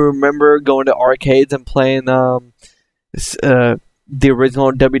used to remember going to arcades and playing the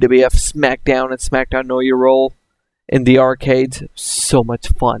original WWF SmackDown and SmackDown Know Your Role in the arcades. So much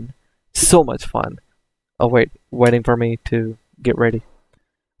fun. So much fun. Oh wait, waiting for me to get ready.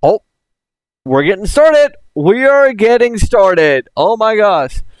 Oh, we're getting started. We are getting started. Oh my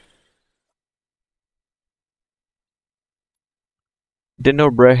gosh. Didn't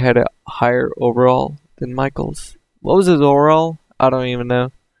know Bray had a higher overall than Michaels. What was his overall? I don't even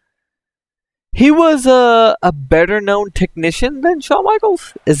know. He was a better known technician than Shawn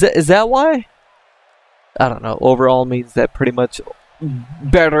Michaels? Is that why? I don't know. Overall means that pretty much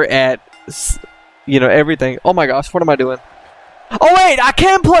better at, you know, everything. Oh my gosh, what am I doing? Oh wait, I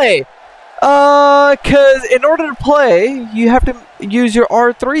can play! Cause in order to play, you have to use your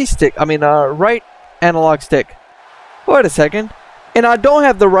R3 stick. I mean, right analog stick. Wait a second. And I don't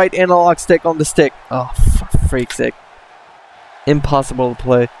have the right analog stick on the stick. Oh, for freak's sake. Impossible to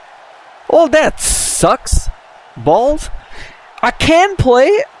play. Oh, that sucks. Balls. I can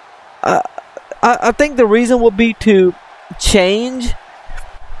play. I think the reason would be to change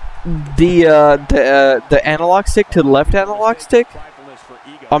the analog stick to the left analog stick.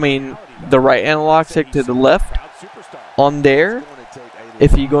 I mean, the right analog stick to the left on there.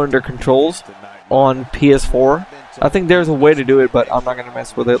 If you go under controls on PS4 I think there's a way to do it, but I'm not gonna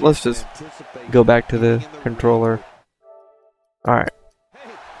mess with it. Let's just go back to the controller. Alright.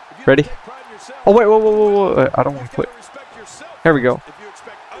 Ready? Oh, wait, wait. I don't want to quit. Here we go.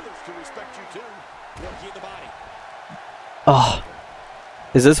 Oh.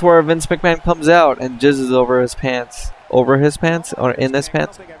 Is this where Vince McMahon comes out and jizzes over his pants? Over his pants? Or in his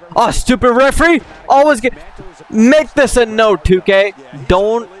pants? Oh, stupid referee! Always get... Make this a no, 2K.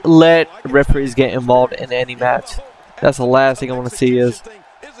 Don't let referees get involved in any match. That's the last thing I want to see is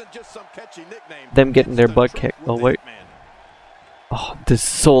them getting their butt kicked. Oh, wait. Oh, this is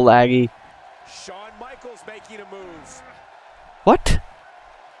so laggy. What?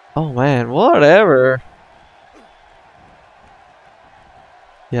 Oh, man. Whatever.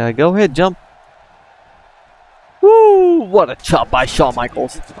 Yeah, go ahead, jump. Woo! What a chop by Shawn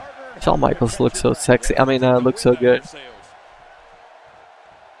Michaels. Shawn Michaels looks so sexy. I mean, looks so good.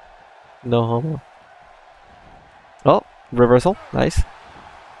 No homo. Oh, reversal. Nice.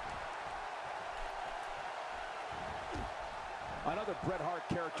 Another Bret Hart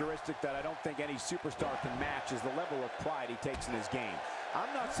characteristic that I don't think any superstar can match is the level of pride he takes in his game.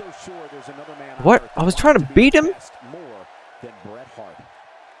 I'm not so sure there's another man. What? I was trying to beat him? More than Bret Hart.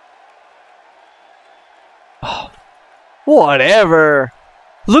 Oh, whatever.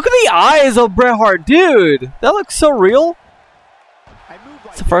 Look at the eyes of Bret Hart, dude. That looks so real.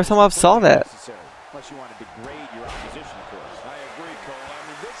 It's the first time I've saw that. Unless you want to degrade your opposition, of course. I agree, Cole. I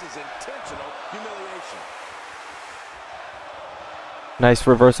mean, this is intentional humiliation. Nice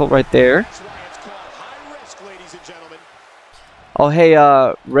reversal right there. That's why it's called high risk, ladies and gentlemen. Oh, hey,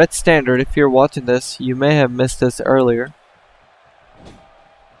 Red Standard, if you're watching this, you may have missed this earlier.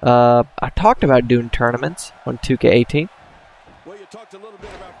 I talked about doing tournaments on 2K18. Well, you talked a little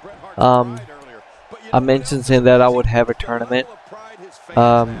bit about Bret Hart's pride earlier, but I mentioned saying that I would have a tournament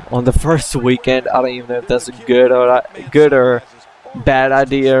on the first weekend. I don't even know if that's a good or bad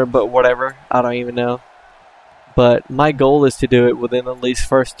idea, but whatever. I don't even know. But my goal is to do it within at least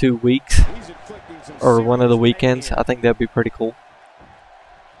first 2 weeks or one of the weekends. I think that'd be pretty cool.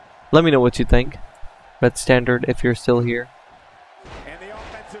 Let me know what you think, Red Standard, if you're still here.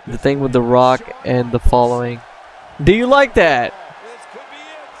 The thing with The Rock and the following. Do you like that?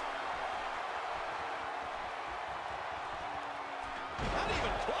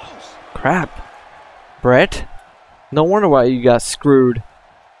 Crap. Brett? No wonder why you got screwed.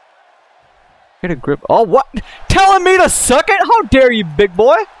 Get a grip. Oh, what? Telling me to suck it? How dare you, big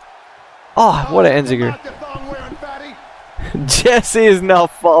boy? Oh, what an Enziger. Jesse is now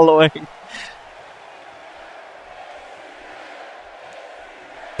following.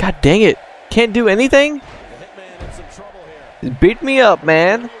 God dang it. Can't do anything? Beat me up,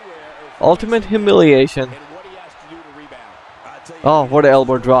 man. Ultimate humiliation. Oh, what an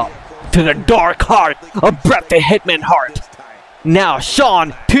elbow drop. To the dark heart of Bret the Hitman Hart. Now,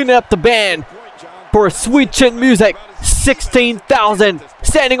 Shawn, tune up the band for sweet chin music. 16,000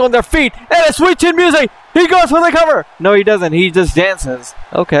 standing on their feet. And a sweet chin music. He goes for the cover. No, he doesn't. He just dances.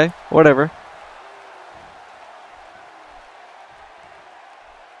 Okay, whatever.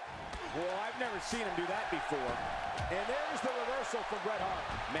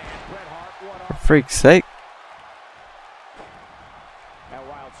 Freak's sake.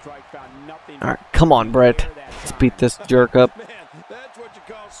 Alright, come on, Brett. Let's beat this jerk up.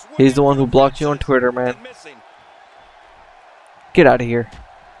 He's the one who blocked you on Twitter, man. Get out of here.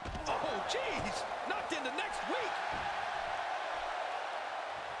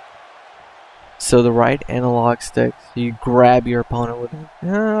 So the right analog stick, you grab your opponent with it.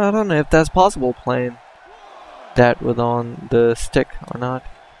 I don't know if that's possible playing that with on the stick or not.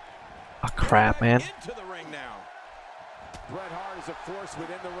 Oh crap, man.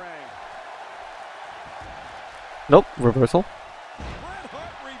 Nope, reversal.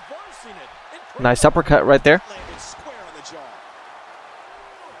 Nice uppercut right there.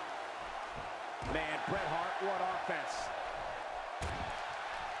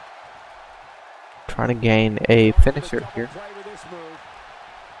 Trying to gain a finisher here.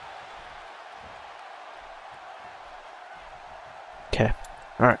 Okay,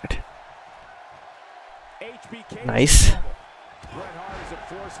 alright. Nice.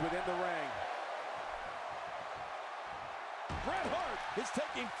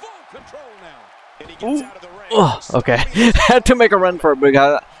 Ooh. Okay. Had to make a run for it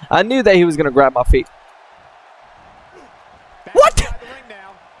because I knew that he was going to grab my feet. What?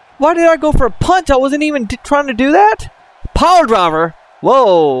 Why did I go for a punch? I wasn't even trying to do that. Power driver.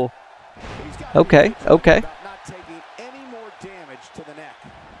 Whoa. Okay. Okay.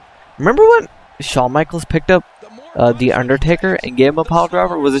 Remember when Shawn Michaels picked up The Undertaker and gave him a power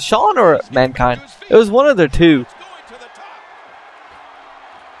driver? Was it Shawn or Mankind? It was one of the two.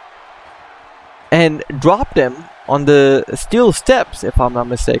 and dropped him on the steel steps, if I'm not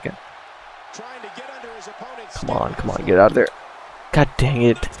mistaken. Come on, get out of there. God dang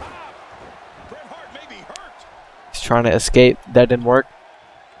it. He's trying to escape. That didn't work.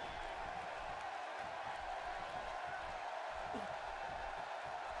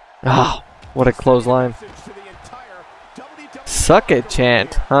 Ah, what a clothesline. Suck it,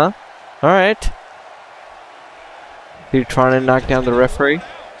 chant, huh? Alright. He trying to knock down the referee?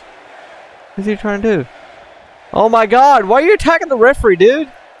 What's he trying to do? Oh my god, why are you attacking the referee,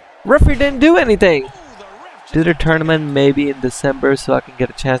 dude? Referee didn't do anything. Do the tournament maybe in December so I can get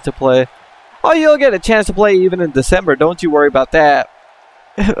a chance to play. Oh, you'll get a chance to play even in December. Don't you worry about that.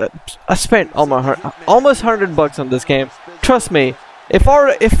 I spent almost $100 on this game. Trust me. If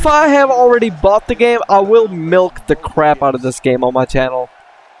I have already bought the game, I will milk the crap out of this game on my channel.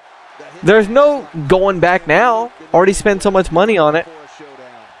 There's no going back now. Already spent so much money on it.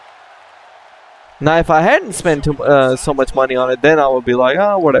 Now, if I hadn't spent so much money on it, then I would be like,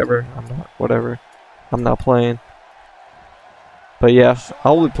 oh, whatever. I'm not playing. But yeah,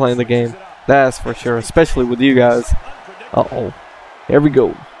 I'll be playing the game. That's for sure, especially with you guys. Uh-oh. Here we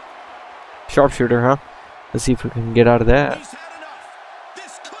go. Sharpshooter, huh? Let's see if we can get out of that.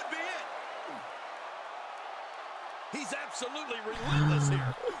 This could be it. He's absolutely relentless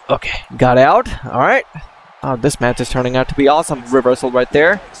here. Okay, got out. All right. Oh, this match is turning out to be awesome. Reversal right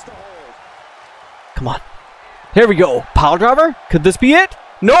there. Come on. Here we go. Pile driver. Could this be it?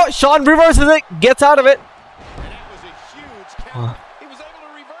 No, Sean reverses it. Gets out of it. And that was a huge count. He was able to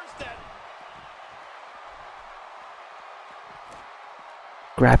reverse that.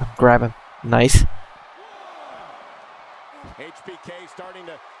 Grab him. Nice. HBK starting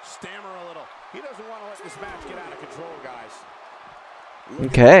to stammer a little. He doesn't want to let this match get out of control, guys.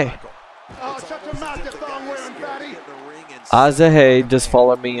 Okay. Oh, shut your mouth, you thong-wearing fatty. Azahay just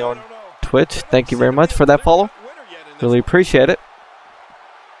followed me on Twitch. Thank you very much for that follow. Really appreciate it.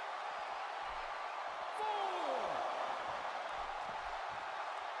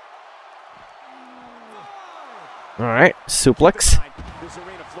 All right, suplex. This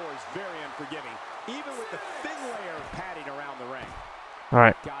arena floor is very unforgiving, even with the thin layer of padding around the ring. All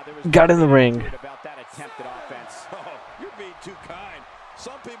right, got in the ring. About that attempted offense. Oh, you're being too kind.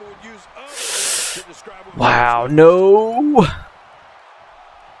 Some people would use other words to describe what Wow, no.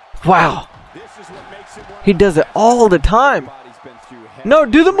 Wow. This is what makes it He does it all the time. No,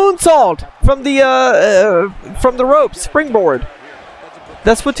 do the moonsault from the rope, springboard.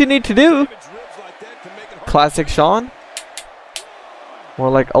 That's what you need to do. Classic Sean. More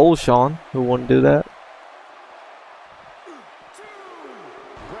like old Sean, who wouldn't do that.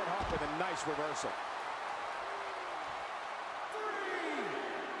 Bret Hart with a nice reversal.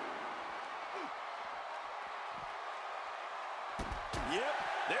 Yep,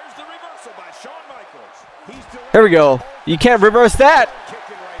 there's the reversal by Shawn Michaels. Here we go. You can't reverse that.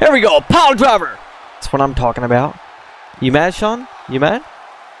 Here we go. Power driver. That's what I'm talking about. You mad, Sean? You mad?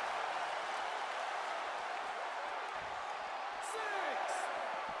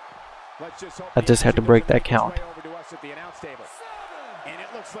 I just had to break that count. And it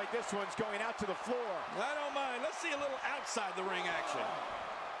looks like this one's going out to the floor. I don't mind. Let's see a little outside the ring action.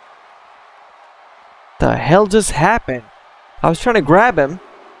 The hell just happened? I was trying to grab him.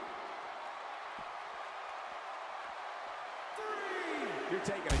 You're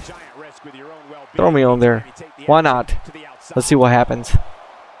taking a giant risk with your own well-being. Throw me on there. Why not? Let's see what happens.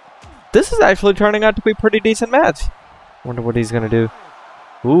 This is actually turning out to be a pretty decent match. Wonder what he's gonna do.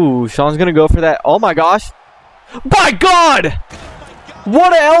 Ooh, Sean's gonna go for that. Oh my gosh. By God!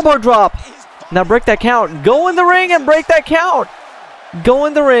 What an elbow drop! Now break that count. Go in the ring and break that count. Go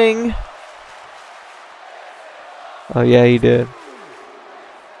in the ring. Oh yeah, he did.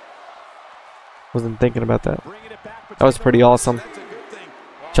 Wasn't thinking about that. That was pretty awesome.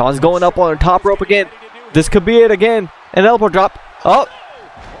 Sean's going up on the top rope again. This could be it again. An elbow drop. Oh!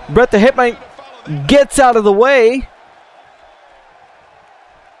 Bret the Hitman gets out of the way.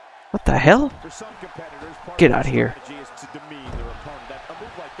 What the hell? Get out of here. Yeah,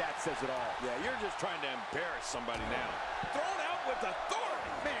 you're just trying to embarrass somebody now. Thrown out with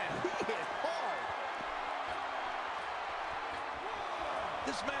authority. Man, he hit hard.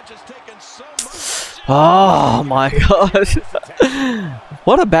 This match has taken so much. Oh my gosh.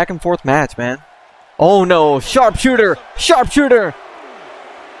 What a back and forth match, man. Oh no, sharpshooter! Sharpshooter!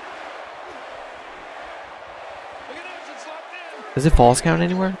 Is it false count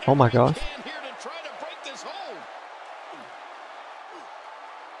anywhere? Oh my gosh.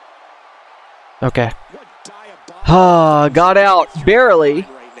 Okay. Got out. Barely.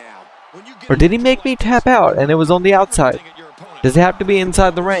 Or did he make me tap out and it was on the outside? Does it have to be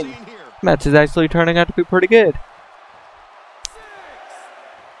inside the ring? Match is actually turning out to be pretty good.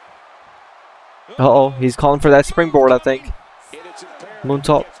 Uh-oh, he's calling for that springboard, I think.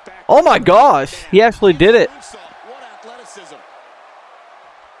 Moonsault. Oh my gosh, he actually did it.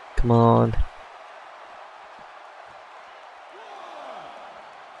 Come on.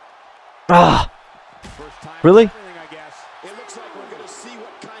 Ah, really? It looks like we're going to see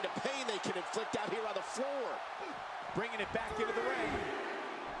what kind of pain they can inflict out here on the floor. Bringing it back into the ring.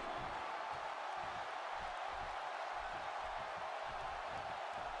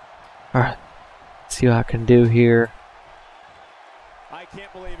 Alright, see what I can do here. I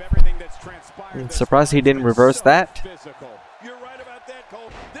can't believe everything that's transpired. I'm surprised he didn't reverse that. You're right about that,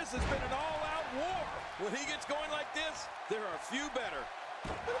 Cole. This has been an all-out war. When he gets going like this, there are few better.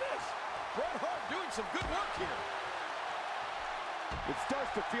 Look at this. Bret Hart doing some good work here. It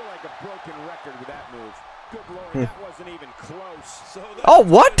starts to feel like a broken record with that move. Good Lord, that wasn't even close. So oh,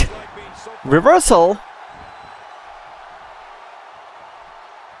 what? Reversal?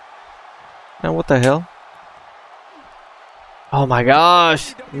 Now what the hell? Oh my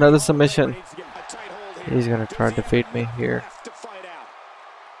gosh! Another submission. He's gonna try to defeat me here.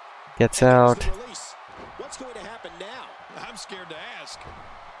 Gets out. What's going to happen now? I'm scared to ask.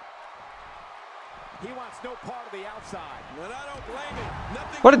 He wants no part of the outside. And I don't blame him.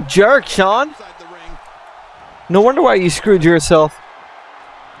 Nothing. What a jerk, Sean! No wonder why you screwed yourself.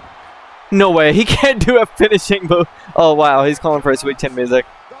 No way, he can't do a finishing move. Oh wow, he's calling for a Sweet Chin music.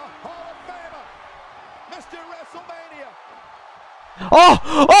 Oh!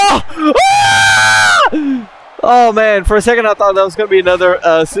 Oh! Ah! Oh man, for a second I thought that was going to be another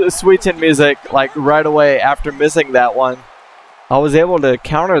Sweet Chin music, like right away after missing that one. I was able to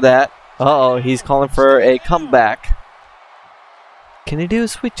counter that. Uh-oh, he's calling for a comeback. Can he do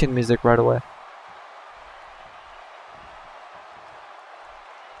Sweet Chin music right away?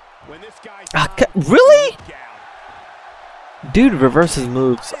 Really? Dude reverses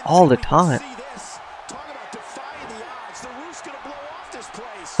moves all the time.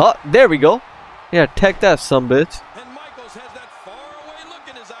 Oh, there we go. Yeah, tech that sumbitch.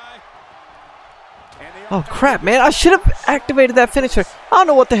 Oh crap, man! I should have activated that finisher. I don't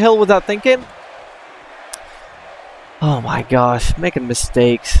know what the hell was I thinking. Oh my gosh, making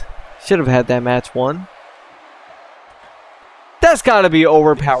mistakes. Should have had that match won. That's got to be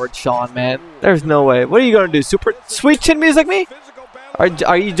overpowered, Sean, man. There's no way. What are you gonna do? Super Sweet Chin music me?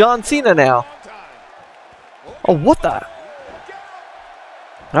 Are you John Cena now? Oh, what the?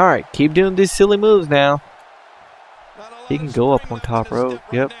 All right, keep doing these silly moves now. He can go up on top rope.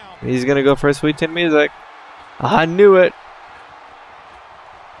 Yep, he's gonna go for a Sweet Chin music. I knew it.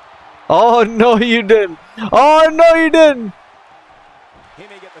 Oh no, you didn't. Oh no, you didn't. He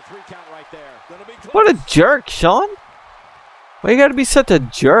may get the 3 count right there. What a jerk, Sean. Why you gotta be such a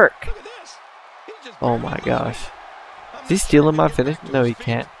jerk? Oh my gosh. Is he stealing my finish? No, he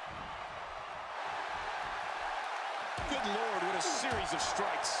can't. Good Lord, what a series of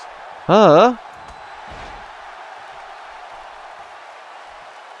strikes.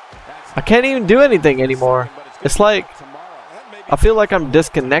 I can't even do anything anymore. It's like I feel like I'm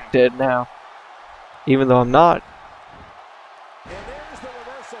disconnected now, even though I'm not.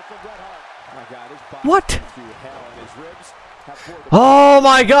 What? Oh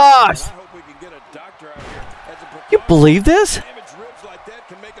my gosh! You believe this?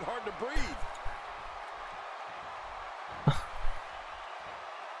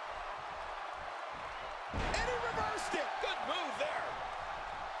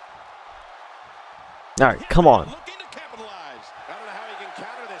 All right, come on.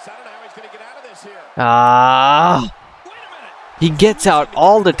 Ah, he gets out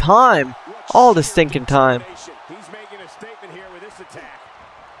all the time, all the stinking time. He's making a statement here with this attack.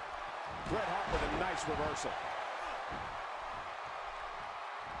 Bret Hart with a nice reversal.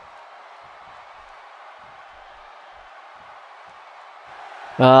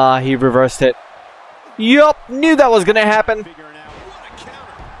 Ah, he reversed it. Yup, knew that was gonna happen.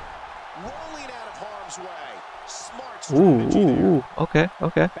 Ooh, okay. Back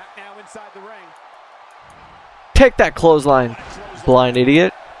now inside the ring. Take that clothesline, blind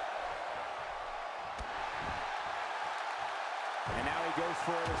idiot. And now he goes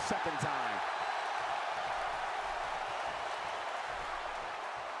for it a second time.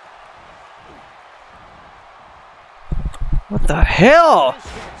 What the hell?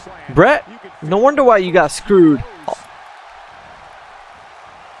 Bret, no wonder why you got screwed.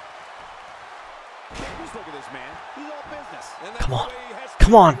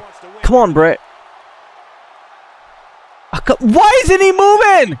 Come on, Bret. Why isn't he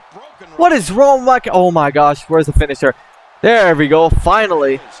moving? What is wrong, Mike? Oh my gosh, where's the finisher? There we go,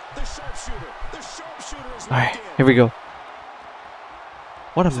 finally. Alright, here we go.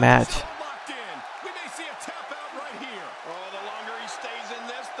 What a match.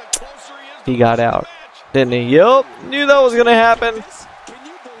 He got out, didn't he? Yup, knew that was gonna happen.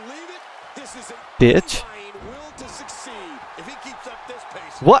 Bitch.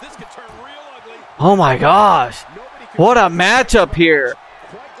 What? Oh my gosh. What a matchup here.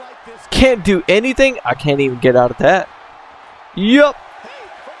 Can't do anything. I can't even get out of that. Yup.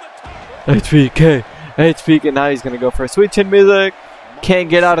 HBK. HBK. Now he's gonna go for a sweet chin music. Can't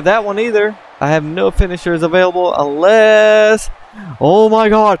get out of that one either. I have no finishers available unless... Oh my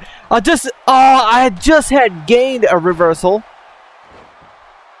god. I just had gained a reversal.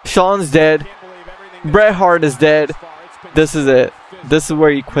 Sean's dead. Bret Hart is dead. This is it. This is where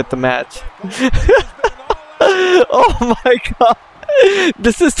you quit the match. Oh my god.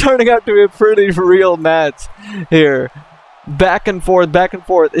 This is turning out to be a pretty real match here. Back and forth, back and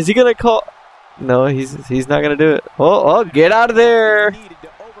forth. Is he gonna call? No, he's not gonna do it. Oh, get out of there.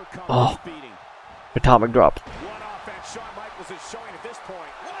 Oh, atomic drop.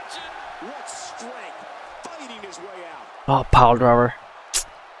 Oh, pile driver.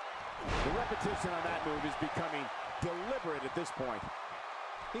 The repetition on that move is becoming deliberate at this point.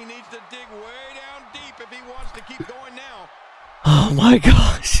 He needs to dig way down deep if he wants to keep going now. Oh my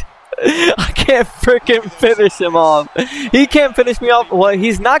gosh. I can't freaking finish him off. He can't finish me off. Well,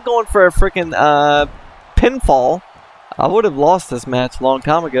 he's not going for a freaking pinfall. I would have lost this match a long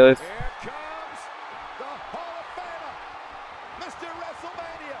time ago. Here comes the Hall of Famer, Mr.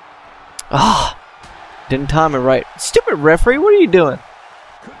 WrestleMania. Ah, didn't time it right. Stupid referee, what are you doing?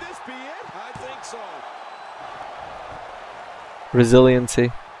 Could this be it? I think so.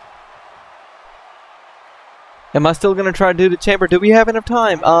 Resiliency. Am I still gonna try to do the chamber? Do we have enough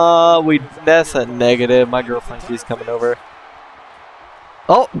time? That's a negative. My girlfriend, she's coming over.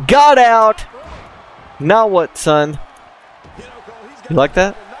 Oh, got out. Now what, son? You like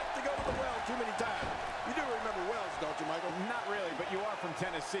that? You do remember Wells, don't you, Michael? Not really, but you are from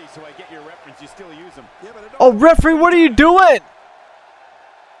Tennessee, so I get your reference. You still use them. Yeah, but Oh, referee, what are you doing?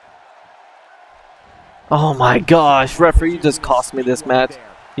 Oh my gosh, referee, you just cost me this match.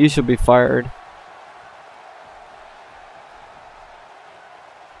 You should be fired.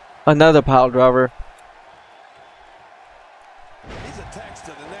 Another pile driver.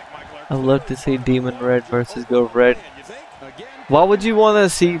 I love to see Demon Red versus Go Red. Why would you want to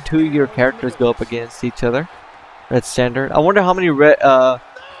see two of your characters go up against each other? Red Standard. I wonder how many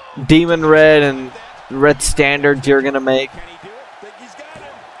Demon Red and Red Standards you're gonna make.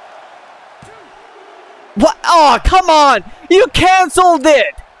 What? Oh, come on! You canceled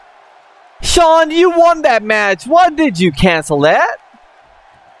it! Sean, you won that match. Why did you cancel that?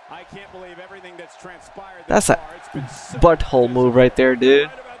 I can't believe everything that's transpired. That's a butthole move right there, dude.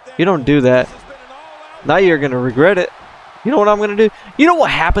 You don't do that. Now you're gonna regret it. You know what I'm gonna do? You know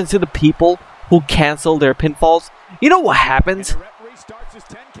what happens to the people who cancel their pinfalls? You know what happens?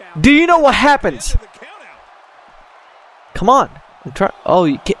 Do you know what happens? Come on. I'm trying.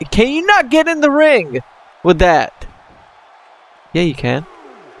 Oh, can you not get in the ring with that? Yeah, you can.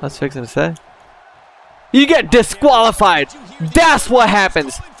 I was fixing to say. You get disqualified. That's what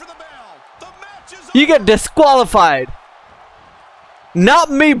happens. You get disqualified.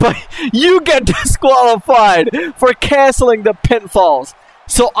 Not me, but you get disqualified for canceling the pinfalls.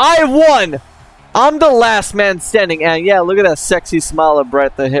 So I won. I'm the last man standing. And yeah, look at that sexy smile of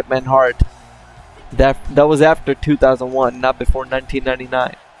Bret the Hitman Hart. That was after 2001, not before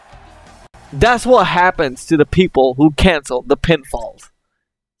 1999. That's what happens to the people who cancel the pinfalls.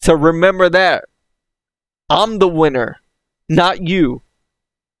 So remember that. I'm the winner, not you.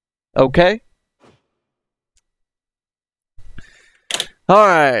 Okay?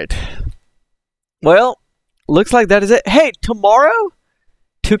 Alright. Well, looks like that is it. Hey, tomorrow,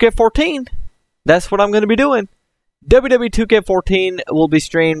 2K14. That's what I'm going to be doing. WWE 2K14 will be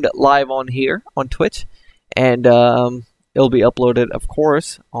streamed live on here, on Twitch. And it'll be uploaded, of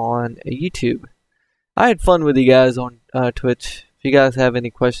course, on YouTube. I had fun with you guys on Twitch. If you guys have any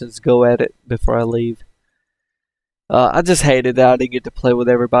questions, go at it before I leave. I just hated that I didn't get to play with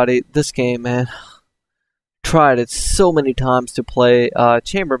everybody. This game, man. Tried it so many times to play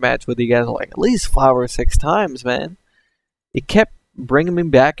chamber match with you guys, like at least 5 or 6 times, man. It kept bringing me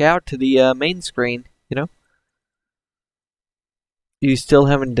back out to the main screen, you know. You still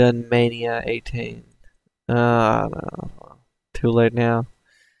haven't done Mania 18. No. Too late now.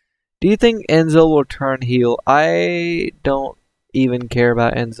 Do you think Enzo will turn heel? I don't even care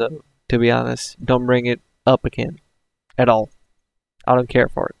about Enzo, to be honest. Don't bring it up again. At all. I don't care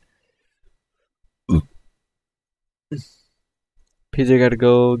for it. PJ got to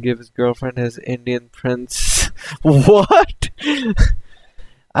go give his girlfriend his Indian prince. What?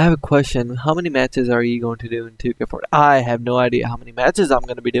 I have a question. How many matches are you going to do in 2K4? I have no idea how many matches I'm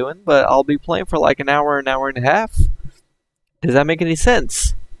going to be doing, but I'll be playing for like an hour and a half. Does that make any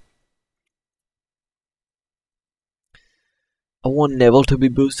sense? I want Neville to be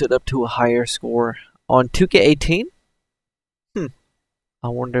boosted up to a higher score on 2K18. I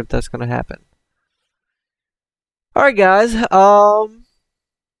wonder if that's going to happen. Alright guys,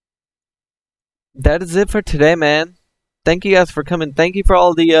 that is it for today, man. Thank you guys for coming. Thank you for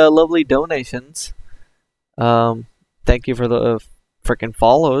all the lovely donations. Thank you for the freaking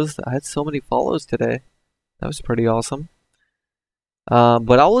follows. I had so many follows today. That was pretty awesome.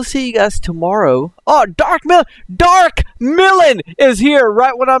 But I will see you guys tomorrow. Oh, Dark Millen is here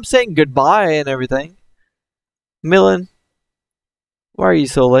right when I'm saying goodbye and everything. Millen, why are you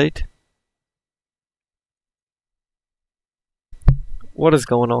so late? What is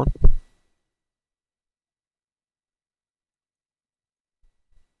going on?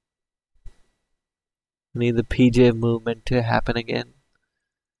 Need the PJ movement to happen again.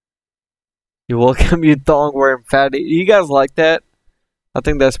 You're welcome, you thong wearing fatty. You guys like that? I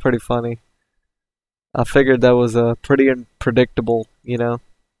think that's pretty funny. I figured that was pretty unpredictable, you know.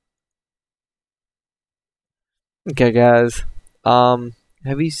 Okay, guys.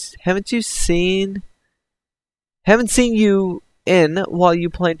 Haven't seen you in while you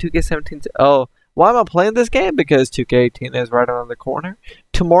playing 2K17? Oh, why am I playing this game? Because 2K18 is right around the corner.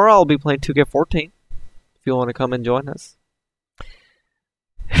 Tomorrow I'll be playing 2K14. If you want to come and join us.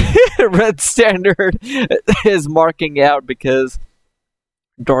 Red Standard is marking out because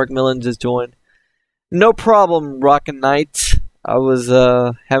Dark Millen just joined. No problem, Rockin' Knights. I was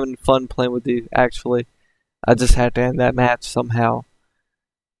having fun playing with you, actually. I just had to end that match somehow.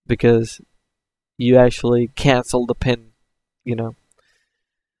 Because you actually canceled the pin, you know.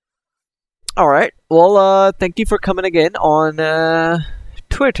 Alright, well, thank you for coming again on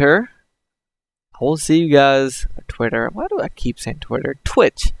Twitter. I will see you guys Twitter. Why do I keep saying Twitter?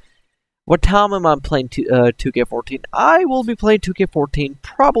 Twitch. What time am I playing 2K14? I will be playing 2K14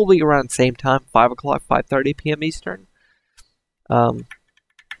 probably around the same time, 5 o'clock, 5:30 p.m. Eastern.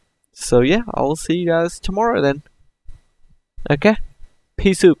 So yeah, I will see you guys tomorrow then. Okay?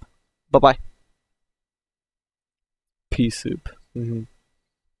 Peace soup. Bye-bye. Peace soup.